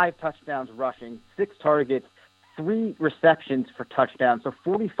 5 touchdowns rushing, 6 targets, 3 receptions for touchdowns. So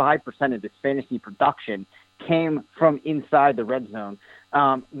 45% of his fantasy production came from inside the red zone.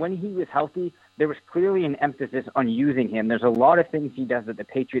 When he was healthy, there was clearly an emphasis on using him. There's a lot of things he does that the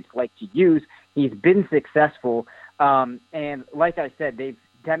Patriots like to use. He's been successful. And like I said, they've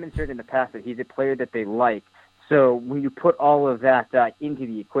demonstrated in the past that he's a player that they like. So when you put all of that into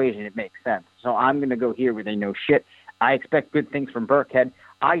the equation, it makes sense. So I'm going to go here with a no shit. I expect good things from Burkhead.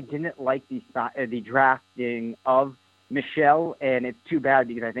 I didn't like the drafting of Michel, and it's too bad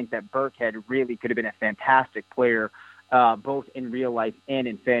because I think that Burkhead really could have been a fantastic player, both in real life and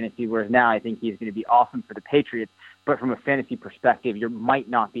in fantasy, whereas now I think he's going to be awesome for the Patriots. But from a fantasy perspective, you might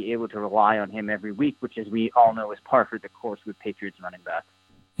not be able to rely on him every week, which, as we all know, is par for the course with Patriots running backs.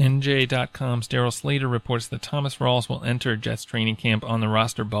 NJ.com's Daryl Slater reports that Thomas Rawls will enter Jets training camp on the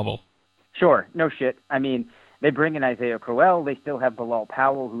roster bubble. Sure, no shit. I mean, they bring in Isaiah Crowell. They still have Bilal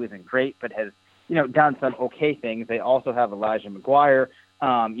Powell, who isn't great, but has, done some okay things. They also have Elijah McGuire.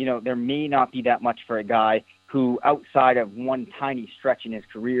 There may not be that much for a guy who, outside of one tiny stretch in his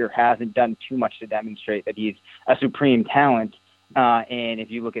career, hasn't done too much to demonstrate that he's a supreme talent. And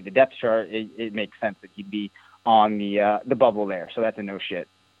if you look at the depth chart, it makes sense that he'd be on the bubble there. So that's a no shit.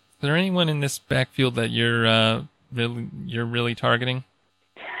 Is there anyone in this backfield that you're really targeting?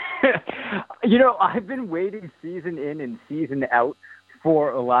 I've been waiting season in and season out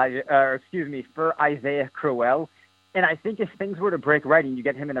for Isaiah Crowell. And I think if things were to break right and you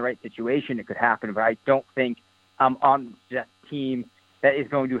get him in the right situation, it could happen. But I don't think on Jets team that is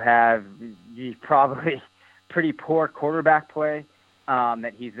going to have probably pretty poor quarterback play,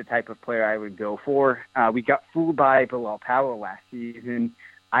 that he's the type of player I would go for. We got fooled by Bilal Powell last season.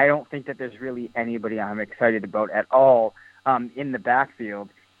 I don't think that there's really anybody I'm excited about at all in the backfield.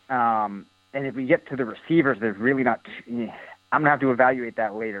 And if we get to the receivers, there's really not I'm going to have to evaluate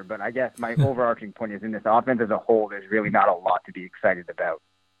that later, but I guess my overarching point is in this offense as a whole, there's really not a lot to be excited about.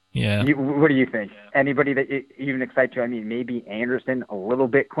 Yeah. What do you think? Yeah. Anybody that even excites you? I mean, maybe Anderson a little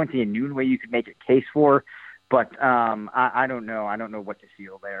bit. Quincy Enunwa you could make a case for, but I don't know. I don't know what to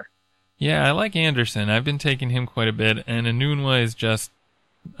feel there. Yeah, I like Anderson. I've been taking him quite a bit, and Enunwa is just,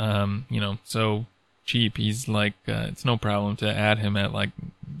 so cheap. He's like, it's no problem to add him at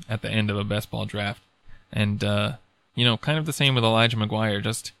the end of a best ball draft. And, kind of the same with Elijah McGuire.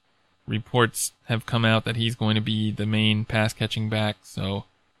 Just reports have come out that he's going to be the main pass-catching back, so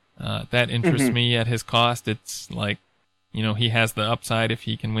that interests me at his cost. It's like, he has the upside if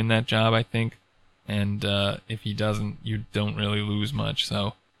he can win that job, I think. And if he doesn't, you don't really lose much.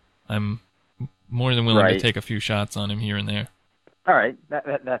 So I'm more than willing to take a few shots on him here and there. All right,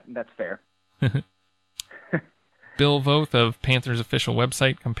 that's fair. Bill Voth of Panthers' official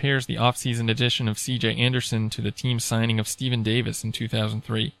website compares the offseason addition of C.J. Anderson to the team's signing of Stephen Davis in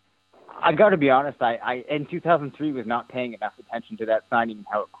 2003. I got to be honest, I in 2003 was not paying enough attention to that signing and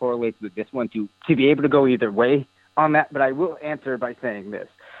how it correlates with this one to be able to go either way on that, but I will answer by saying this.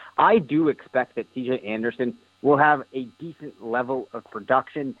 I do expect that C.J. Anderson will have a decent level of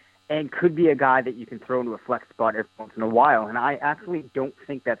production and could be a guy that you can throw into a flex spot every once in a while. And I actually don't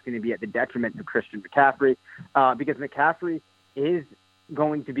think that's going to be at the detriment of Christian McCaffrey, because McCaffrey is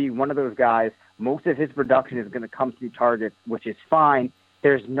going to be one of those guys. Most of his production is going to come through targets, which is fine.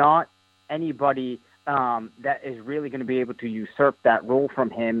 There's not anybody that is really going to be able to usurp that role from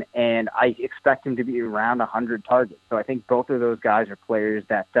him, and I expect him to be around 100 targets. So I think both of those guys are players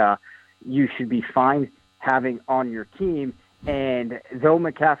that you should be fine having on your team. And though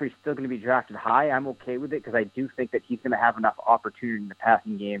McCaffrey's still going to be drafted high, I'm okay with it because I do think that he's going to have enough opportunity in the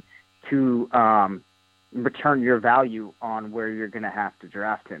passing game to return your value on where you're going to have to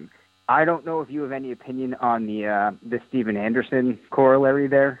draft him. I don't know if you have any opinion on the Steven Anderson corollary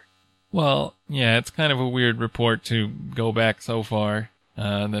there. Well, yeah, it's kind of a weird report to go back so far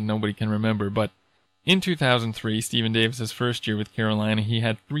that nobody can remember. But In 2003, Stephen Davis's first year with Carolina, he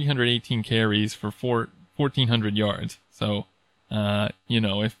had 318 carries for 1,400 yards. So,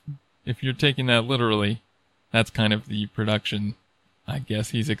 if you're taking that literally, that's kind of the production I guess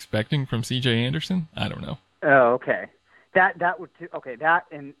he's expecting from C.J. Anderson. I don't know. Oh, okay. That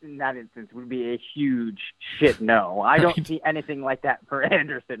in that instance would be a huge shit no. I don't see anything like that for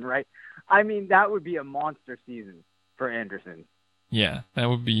Anderson, right? I mean, that would be a monster season for Anderson. Yeah, that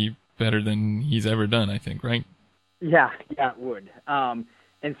would be better than he's ever done, I think, right? Yeah, it would.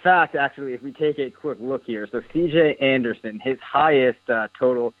 In fact, actually, if we take a quick look here, so C.J. Anderson, his highest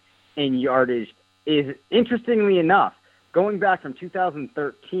total in yardage is, interestingly enough, going back from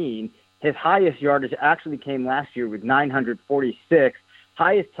 2013, his highest yardage actually came last year with 946.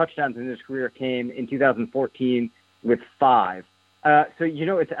 Highest touchdowns in his career came in 2014 with 5. So,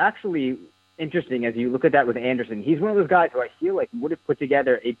 it's actually interesting as you look at that with Anderson. He's one of those guys who I feel like would have put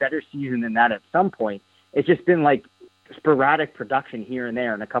together a better season than that at some point. It's just been like sporadic production here and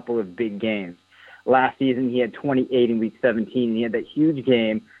there in a couple of big games. Last season, he had 28 in Week 17, and he had that huge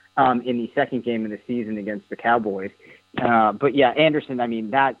game in the second game of the season against the Cowboys. But yeah, Anderson, I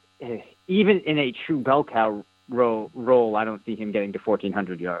mean, that even in a true bell cow role, I don't see him getting to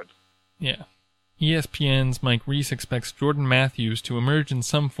 1,400 yards. Yeah. ESPN's Mike Reese expects Jordan Matthews to emerge in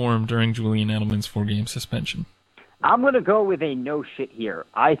some form during Julian Edelman's 4-game suspension. I'm going to go with a no shit here.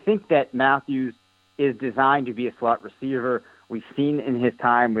 I think that Matthews is designed to be a slot receiver. We've seen in his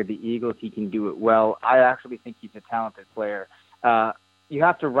time with the Eagles he can do it well. I actually think he's a talented player. You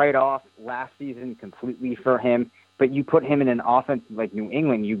have to write off last season completely for him, but you put him in an offense like New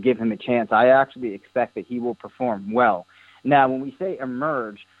England, you give him a chance. I actually expect that he will perform well. Now, when we say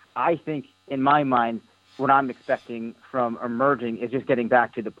emerge, I think, in my mind, what I'm expecting from emerging is just getting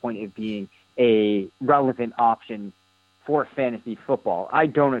back to the point of being a relevant option for fantasy football. I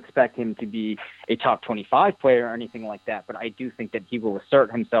don't expect him to be a top 25 player or anything like that, but I do think that he will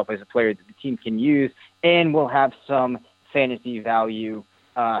assert himself as a player that the team can use and will have some fantasy value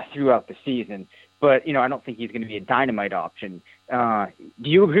throughout the season. But, I don't think he's going to be a dynamite option. Do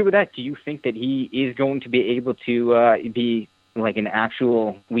you agree with that? Do you think that he is going to be able to be like an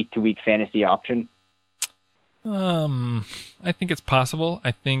actual week-to-week fantasy option? I think it's possible.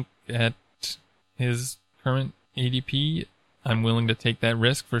 I think at his current ADP, I'm willing to take that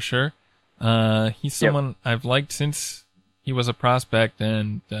risk for sure. He's someone I've liked since he was a prospect,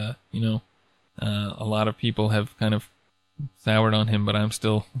 and, a lot of people have kind of soured on him, but I'm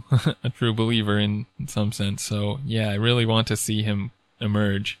still a true believer in some sense. So, yeah, I really want to see him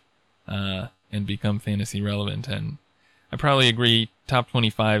emerge and become fantasy relevant. And I probably agree top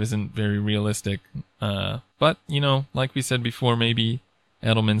 25 isn't very realistic. But, like we said before, maybe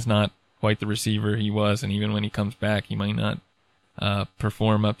Edelman's not quite the receiver he was, and even when he comes back, he might not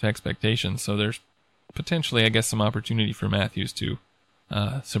perform up to expectations. So there's potentially, I guess, some opportunity for Matthews to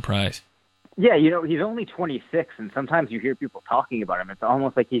surprise. Yeah, he's only 26, and sometimes you hear people talking about him. It's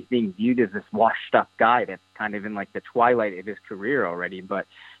almost like he's being viewed as this washed-up guy that's kind of in like the twilight of his career already. But,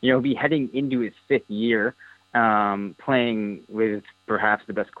 he'll be heading into his 5th year, playing with perhaps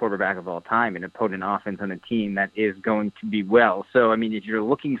the best quarterback of all time, an opponent offense on a team that is going to be well. So, I mean, if you're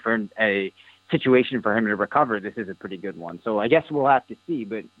looking for a situation for him to recover, this is a pretty good one. So I guess we'll have to see.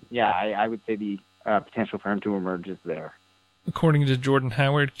 But, yeah, I would say the potential for him to emerge is there. According to Jordan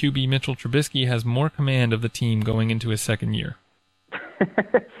Howard, QB Mitchell Trubisky has more command of the team going into his 2nd year.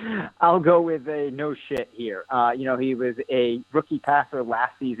 I'll go with a no shit here. He was a rookie passer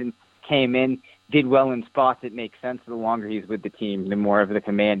last season, came in, did well in spots. It makes sense. The longer he's with the team, the more of the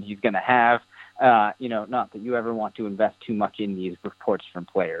command he's going to have. Not that you ever want to invest too much in these reports from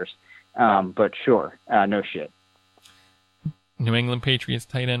players. But sure, no shit. New England Patriots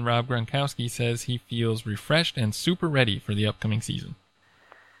tight end Rob Gronkowski says he feels refreshed and super ready for the upcoming season.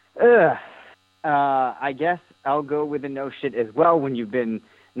 I guess I'll go with a no shit as well. When you've been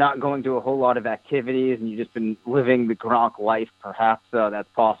not going to a whole lot of activities and you've just been living the Gronk life, perhaps that's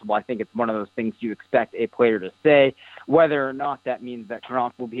possible. I think it's one of those things you expect a player to say. Whether or not that means that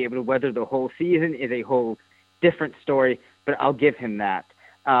Gronk will be able to weather the whole season is a whole different story, but I'll give him that.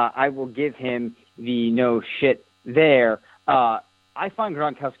 I will give him the no shit there. I find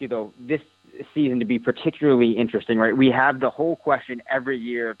Gronkowski, though, this season to be particularly interesting, right? We have the whole question every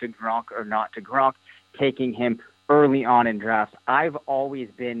year, to Gronk or not to Gronk, taking him early on in drafts. I've always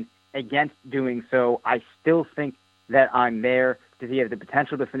been against doing so. I still think that I'm there. Does he have the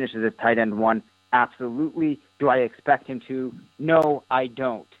potential to finish as a tight end 1? Absolutely. Do I expect him to? No, I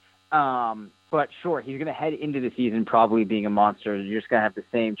don't. But sure, he's going to head into the season probably being a monster. You're just going to have the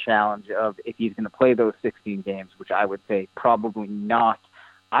same challenge of if he's going to play those 16 games, which I would say probably not.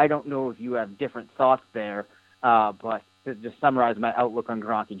 I don't know if you have different thoughts there, but to just summarize my outlook on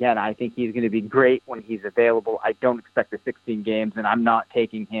Gronk again, I think he's going to be great when he's available. I don't expect the 16 games, and I'm not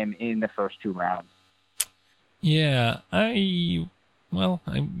taking him in the first 2 rounds. Yeah, I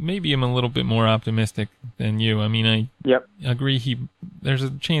maybe am a little bit more optimistic than you. I mean, I agree there's a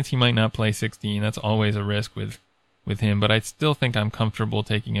chance he might not play 16. That's always a risk with him, but I still think I'm comfortable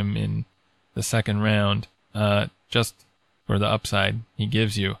taking him in the second round, just for the upside he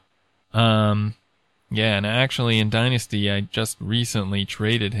gives you. Yeah, and actually in Dynasty, I just recently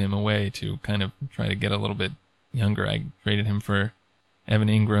traded him away to kind of try to get a little bit younger. I traded him for Evan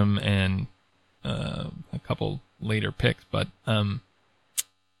Ingram and a couple later picks, but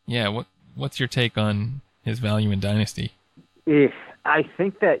yeah, what's your take on his value in Dynasty? I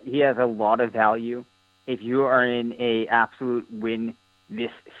think that he has a lot of value if you are in a absolute win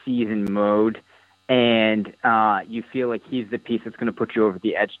this season mode and you feel like he's the piece that's going to put you over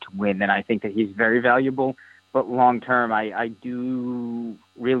the edge to win, then I think that he's very valuable. But long term, I do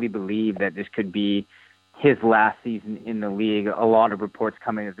really believe that this could be his last season in the league. A lot of reports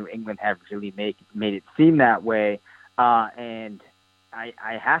coming as New England have really made it seem that way. And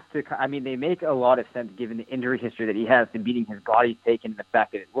I have to, I mean, they make a lot of sense given the injury history that he has, the beating his body's taken, and the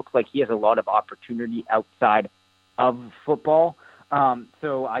fact that it looks like he has a lot of opportunity outside of football.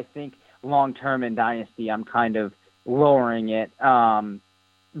 So I think long-term in Dynasty, I'm kind of lowering it.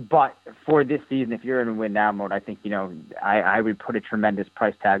 But for this season, if you're in win now mode, I think, I would put a tremendous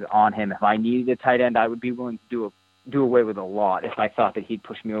price tag on him. If I needed a tight end, I would be willing to do away with a lot if I thought that he'd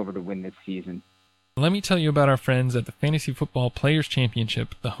push me over to win this season. Let me tell you about our friends at the Fantasy Football Players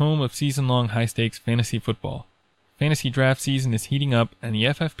Championship, the home of season-long high-stakes fantasy football. Fantasy draft season is heating up, and the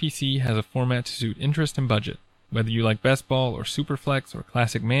FFPC has a format to suit interest and budget. Whether you like best ball or superflex or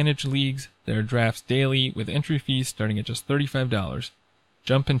classic managed leagues, there are drafts daily with entry fees starting at just $35.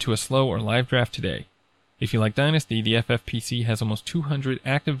 Jump into a slow or live draft today. If you like Dynasty, the FFPC has almost 200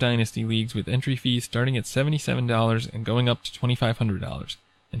 active Dynasty leagues with entry fees starting at $77 and going up to $2,500.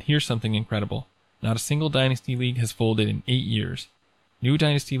 And here's something incredible. Not a single Dynasty league has folded in 8 years. New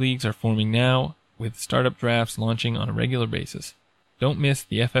Dynasty leagues are forming now, with startup drafts launching on a regular basis. Don't miss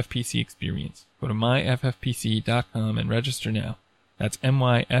the FFPC experience. Go to myffpc.com and register now. That's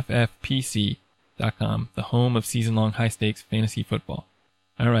myffpc.com, the home of season-long high-stakes fantasy football.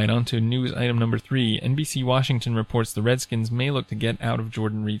 All right, on to news item number 3. NBC Washington reports the Redskins may look to get out of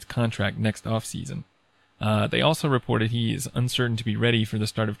Jordan Reed's contract next offseason. They also reported he is uncertain to be ready for the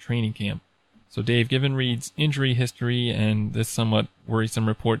start of training camp. So, Dave, given Reed's injury history and this somewhat worrisome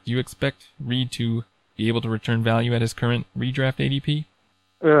report, do you expect Reed to be able to return value at his current redraft ADP?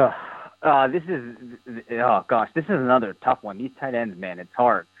 This is another tough one. These tight ends, man, it's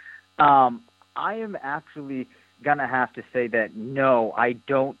hard. I am actually going to have to say that, no, I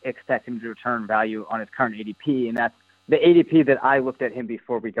don't expect him to return value on his current ADP, and that's the ADP that I looked at him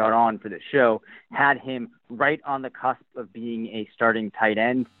before we got on for the show, had him right on the cusp of being a starting tight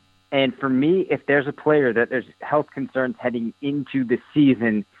end. And for me, if there's a player that there's health concerns heading into the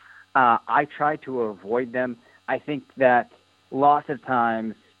season, I try to avoid them. I think that lots of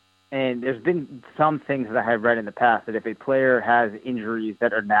times, and there's been some things that I have read in the past, that if a player has injuries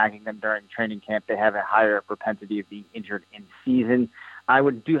that are nagging them during training camp, they have a higher propensity of being injured in season. I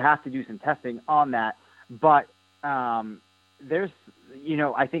would have to do some testing on that. But there's,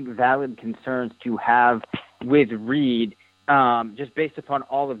 I think valid concerns to have with Reed, just based upon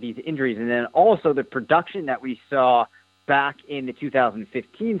all of these injuries. And then also the production that we saw back in the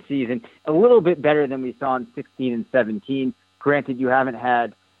 2015 season, a little bit better than we saw in 16 and 17. Granted, you haven't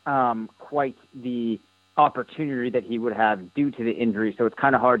had quite the opportunity that he would have due to the injury, so it's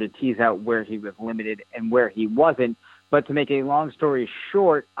kind of hard to tease out where he was limited and where he wasn't. But to make a long story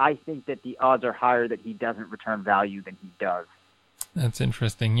short, I think that the odds are higher that he doesn't return value than he does. That's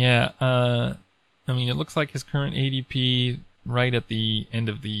interesting. Yeah. It looks like his current ADP right at the end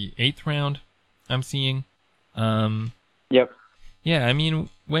of the 8th round, I'm seeing. Yep. Yeah,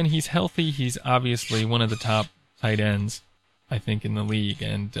 when he's healthy, he's obviously one of the top tight ends, I think, in the league.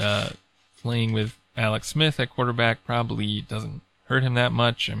 And playing with Alex Smith at quarterback probably doesn't hurt him that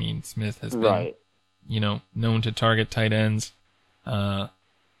much. Smith has been, known to target tight ends, a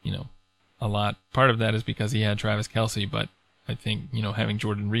lot. Part of that is because he had Travis Kelce, but I think, having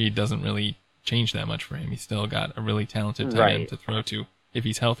Jordan Reed doesn't really change that much for him. He's still got a really talented tight end to throw to if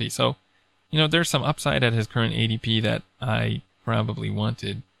he's healthy. So, there's some upside at his current ADP that I probably want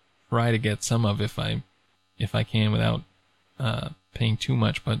to try to get some of if I can without paying too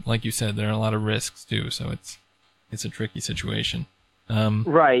much. But like you said, there are a lot of risks too, so it's a tricky situation.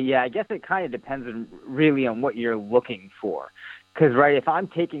 Right, yeah. I guess it kind of depends really on what you're looking for. Because, right, if I'm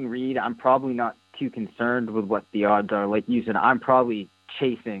taking Reed, I'm probably not too concerned with what the odds are. Like you said, I'm probably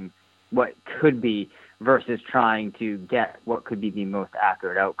chasing what could be versus trying to get what could be the most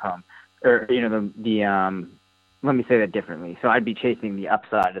accurate outcome. Or, you know, let me say that differently. So I'd be chasing the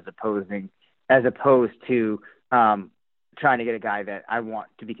upside as opposed to trying to get a guy that I want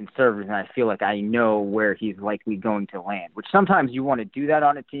to be conservative and I feel like I know where he's likely going to land, which sometimes you want to do that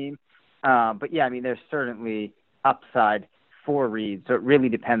on a team. But yeah, I mean, there's certainly upside for Reed. So it really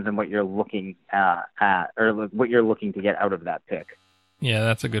depends on what you're looking at or what you're looking to get out of that pick. Yeah,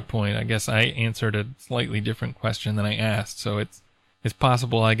 that's a good point. I guess I answered a slightly different question than I asked. So it's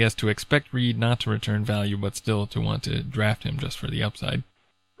possible, I guess, to expect Reed not to return value, but still to want to draft him just for the upside.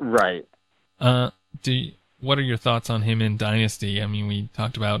 Right. What are your thoughts on him in Dynasty? I mean, we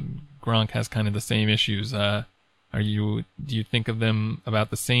talked about Gronk has kind of the same issues. Do you think of them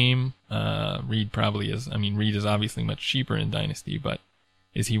about the same? Reed probably is. I mean, Reed is obviously much cheaper in Dynasty, but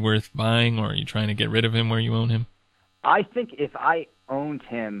is he worth buying, or are you trying to get rid of him where you own him? I think if I owned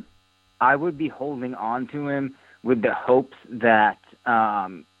him, I would be holding on to him with the hopes that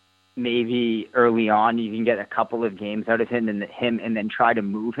maybe early on you can get a couple of games out of him and then try to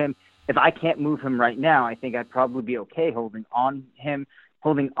move him. If I can't move him right now, I think I'd probably be okay holding on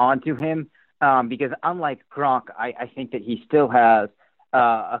to him because unlike Gronk, I think that he still has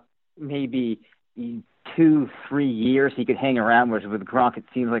maybe 2-3 years he could hang around, whereas with Gronk it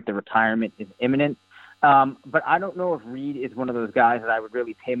seems like the retirement is imminent. But I don't know if Reed is one of those guys that I would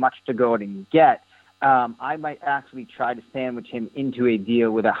really pay much to go out and get. I might actually try to sandwich him into a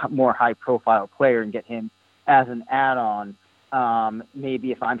deal with a more high-profile player and get him as an add-on.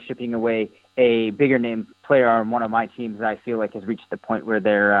 Maybe if I'm shipping away a bigger name player on one of my teams that I feel like has reached the point where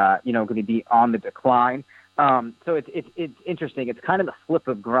they're going to be on the decline. So it's interesting. It's kind of the flip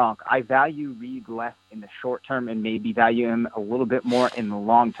of Gronk. I value Reed less in the short term and maybe value him a little bit more in the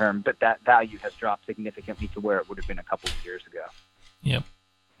long term, but that value has dropped significantly to where it would have been a couple of years ago. Yep.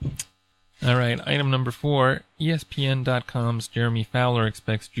 All right, item number 4. ESPN.com's Jeremy Fowler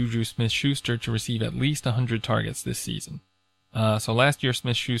expects Juju Smith-Schuster to receive at least 100 targets this season. So last year,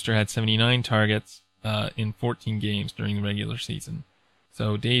 Smith-Schuster had 79 targets in 14 games during the regular season.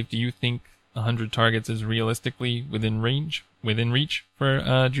 So, Dave, do you think 100 targets is realistically within reach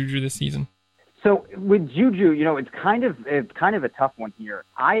for Juju this season? So with Juju, it's kind of a tough one here.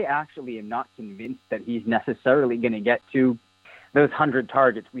 I actually am not convinced that he's necessarily going to get to those 100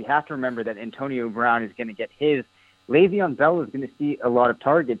 targets. We have to remember that Antonio Brown is going to get his. Le'Veon Bell is going to see a lot of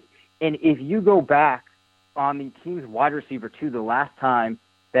targets. And if you go back on the team's wide receiver 2, the last time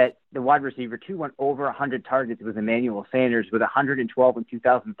that the wide receiver 2 went over 100 targets was Emmanuel Sanders with 112 in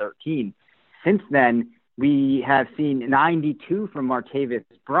 2013. Since then, we have seen 92 from Martavis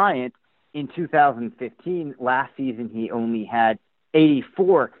Bryant in 2015. Last season, he only had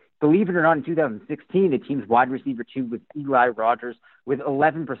 84. Believe it or not, in 2016, the team's wide receiver 2 was Eli Rogers with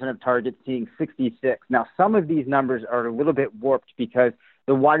 11% of targets, seeing 66. Now, some of these numbers are a little bit warped because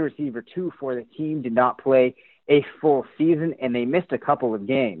the wide receiver 2 for the team did not play a full season, and they missed a couple of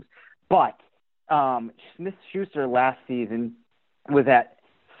games. But Smith-Schuster last season was at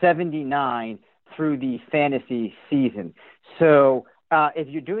 79 through the fantasy season. So if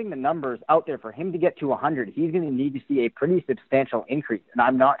you're doing the numbers out there for him to get to 100, he's going to need to see a pretty substantial increase, and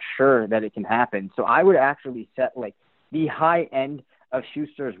I'm not sure that it can happen. So I would actually set like the high end of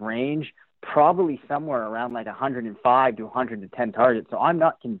Schuster's range, probably somewhere around like 105 to 110 targets. So I'm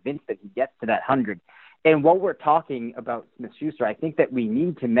not convinced that he gets to that 100. And while we're talking about Smith-Schuster, I think that we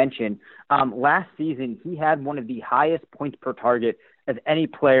need to mention last season he had one of the highest points per target of any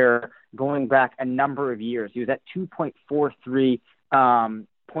player going back a number of years. He was at 2.43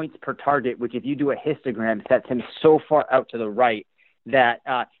 points per target, which if you do a histogram sets him so far out to the right that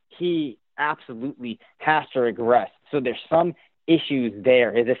he absolutely has to regress. So there's some issues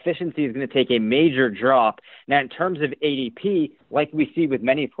there. His efficiency is going to take a major drop. Now, in terms of ADP, like we see with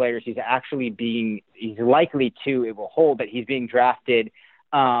many players, he's likely to, it will hold, that he's being drafted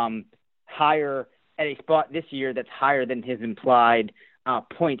higher at a spot this year that's higher than his implied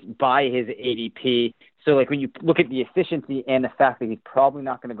points by his ADP. So like when you look at the efficiency and the fact that he's probably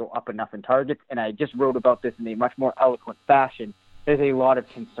not going to go up enough in targets, and I just wrote about this in a much more eloquent fashion, there's a lot of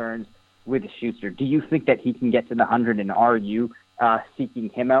concerns with Schuster. Do you think that he can get to the 100, and are you seeking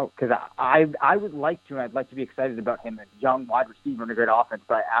him out? Because I would like to, and I'd like to be excited about him as a young wide receiver in a great offense,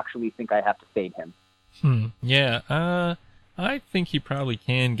 but I actually think I have to fade him. Yeah, I think he probably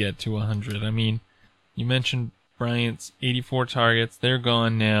can get to 100. I mean, you mentioned Bryant's 84 targets. They're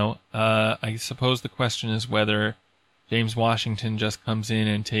gone now. I suppose the question is whether James Washington just comes in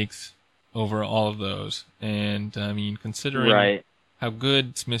and takes over all of those. And, I mean, considering how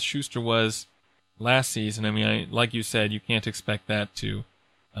good Smith-Schuster was last season, I mean, like you said, you can't expect that to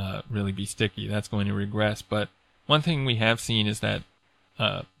really be sticky. That's going to regress. But one thing we have seen is that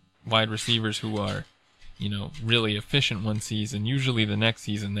wide receivers who are, really efficient one season, usually the next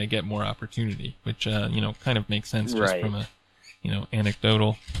season they get more opportunity, which, kind of makes sense just from a,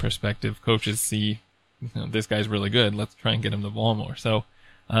 anecdotal perspective. Coaches see, this guy's really good. Let's try and get him the ball more. So,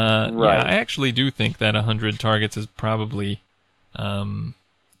 yeah, I actually do think that 100 targets is probably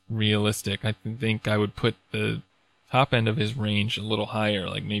realistic. I think I would put the top end of his range a little higher,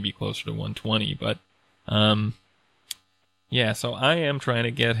 like maybe closer to 120. But, yeah, so I am trying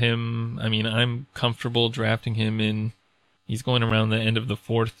to get him. I mean, I'm comfortable drafting him in. He's going around the end of the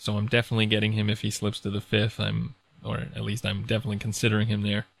 4th, so I'm definitely getting him if he slips to the 5th. Or at least I'm definitely considering him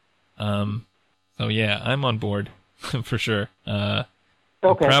there. So yeah, I'm on board for sure.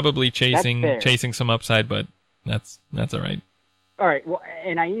 Probably chasing some upside, but that's all right. All right. Well,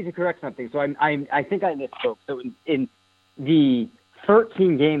 and I need to correct something. So I think I misspoke. So in the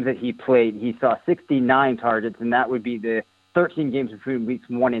 13 games that he played, he saw 69 targets, and that would be the 13 games between weeks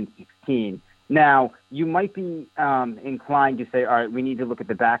 1 and 16. Now, you might be inclined to say, all right, we need to look at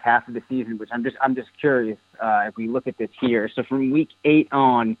the back half of the season, which I'm just curious if we look at this here. So from week 8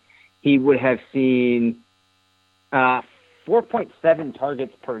 on, he would have seen 4.7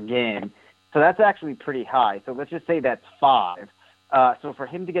 targets per game. So that's actually pretty high. So let's just say that's 5. So for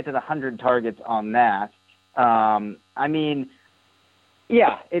him to get to the 100 targets on that, I mean,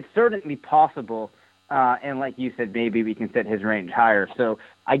 yeah, it's certainly possible. And like you said, maybe we can set his range higher. So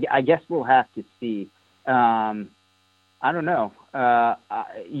I guess we'll have to see. I don't know. I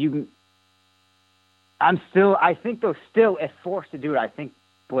think though, still, if forced to do it, I think,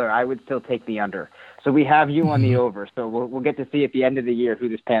 Blair, I would still take the under. So we have you on the over. So we'll get to see at the end of the year who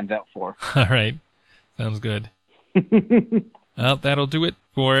this pans out for. All right. Sounds good. Well, that'll do it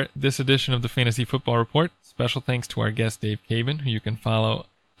for this edition of the Fantasy Football Report. Special thanks to our guest, Dave Caban, who you can follow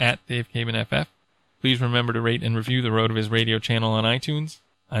at DaveCabanFF. Please remember to rate and review the RotoViz radio channel on iTunes.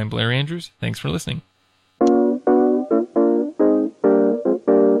 I'm Blair Andrews. Thanks for listening.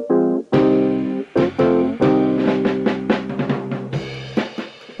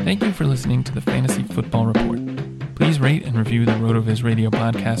 Thank you for listening to the Fantasy Football Report. Please rate and review the RotoViz radio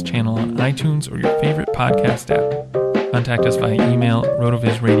podcast channel on iTunes or your favorite podcast app. Contact us via email,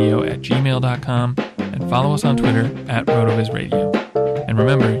 rotovizradio@gmail.com, and follow us on Twitter @rotovizradio. And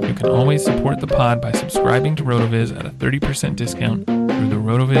remember, you can always support the pod by subscribing to RotoViz at a 30% discount through the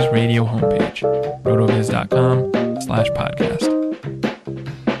RotoViz radio homepage, rotoviz.com/podcast.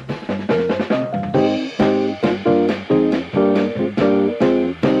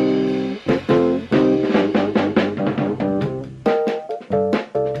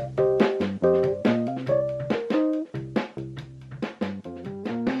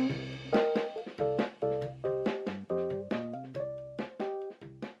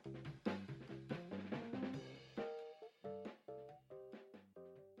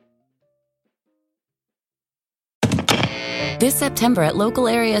 This September at local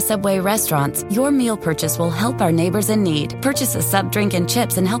area Subway restaurants, your meal purchase will help our neighbors in need. Purchase a sub, drink, and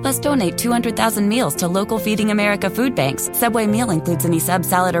chips and help us donate 200,000 meals to local Feeding America food banks. Subway meal includes any sub,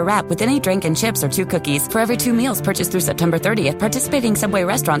 salad, or wrap with any drink and chips or 2 cookies. For every 2 meals purchased through September 30th, participating Subway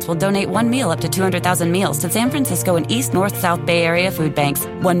restaurants will donate 1 meal up to 200,000 meals to San Francisco and East, North, South Bay Area food banks.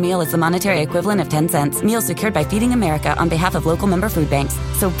 1 meal is the monetary equivalent of 10 cents. Meals secured by Feeding America on behalf of local member food banks.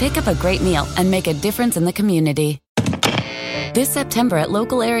 So pick up a great meal and make a difference in the community. This September at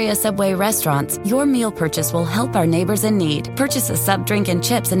local area Subway restaurants, your meal purchase will help our neighbors in need. Purchase a sub, drink, and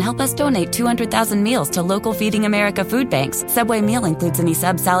chips and help us donate 200,000 meals to local Feeding America food banks. Subway meal includes any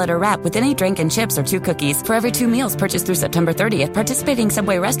sub, salad, or wrap with any drink and chips or 2 cookies. For every 2 meals purchased through September 30th, participating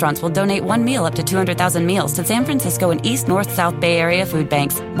Subway restaurants will donate 1 meal up to 200,000 meals to San Francisco and East, North, South Bay Area food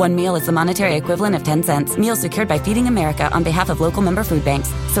banks. 1 meal is the monetary equivalent of 10 cents. Meals secured by Feeding America on behalf of local member food banks.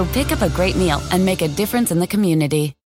 So pick up a great meal and make a difference in the community.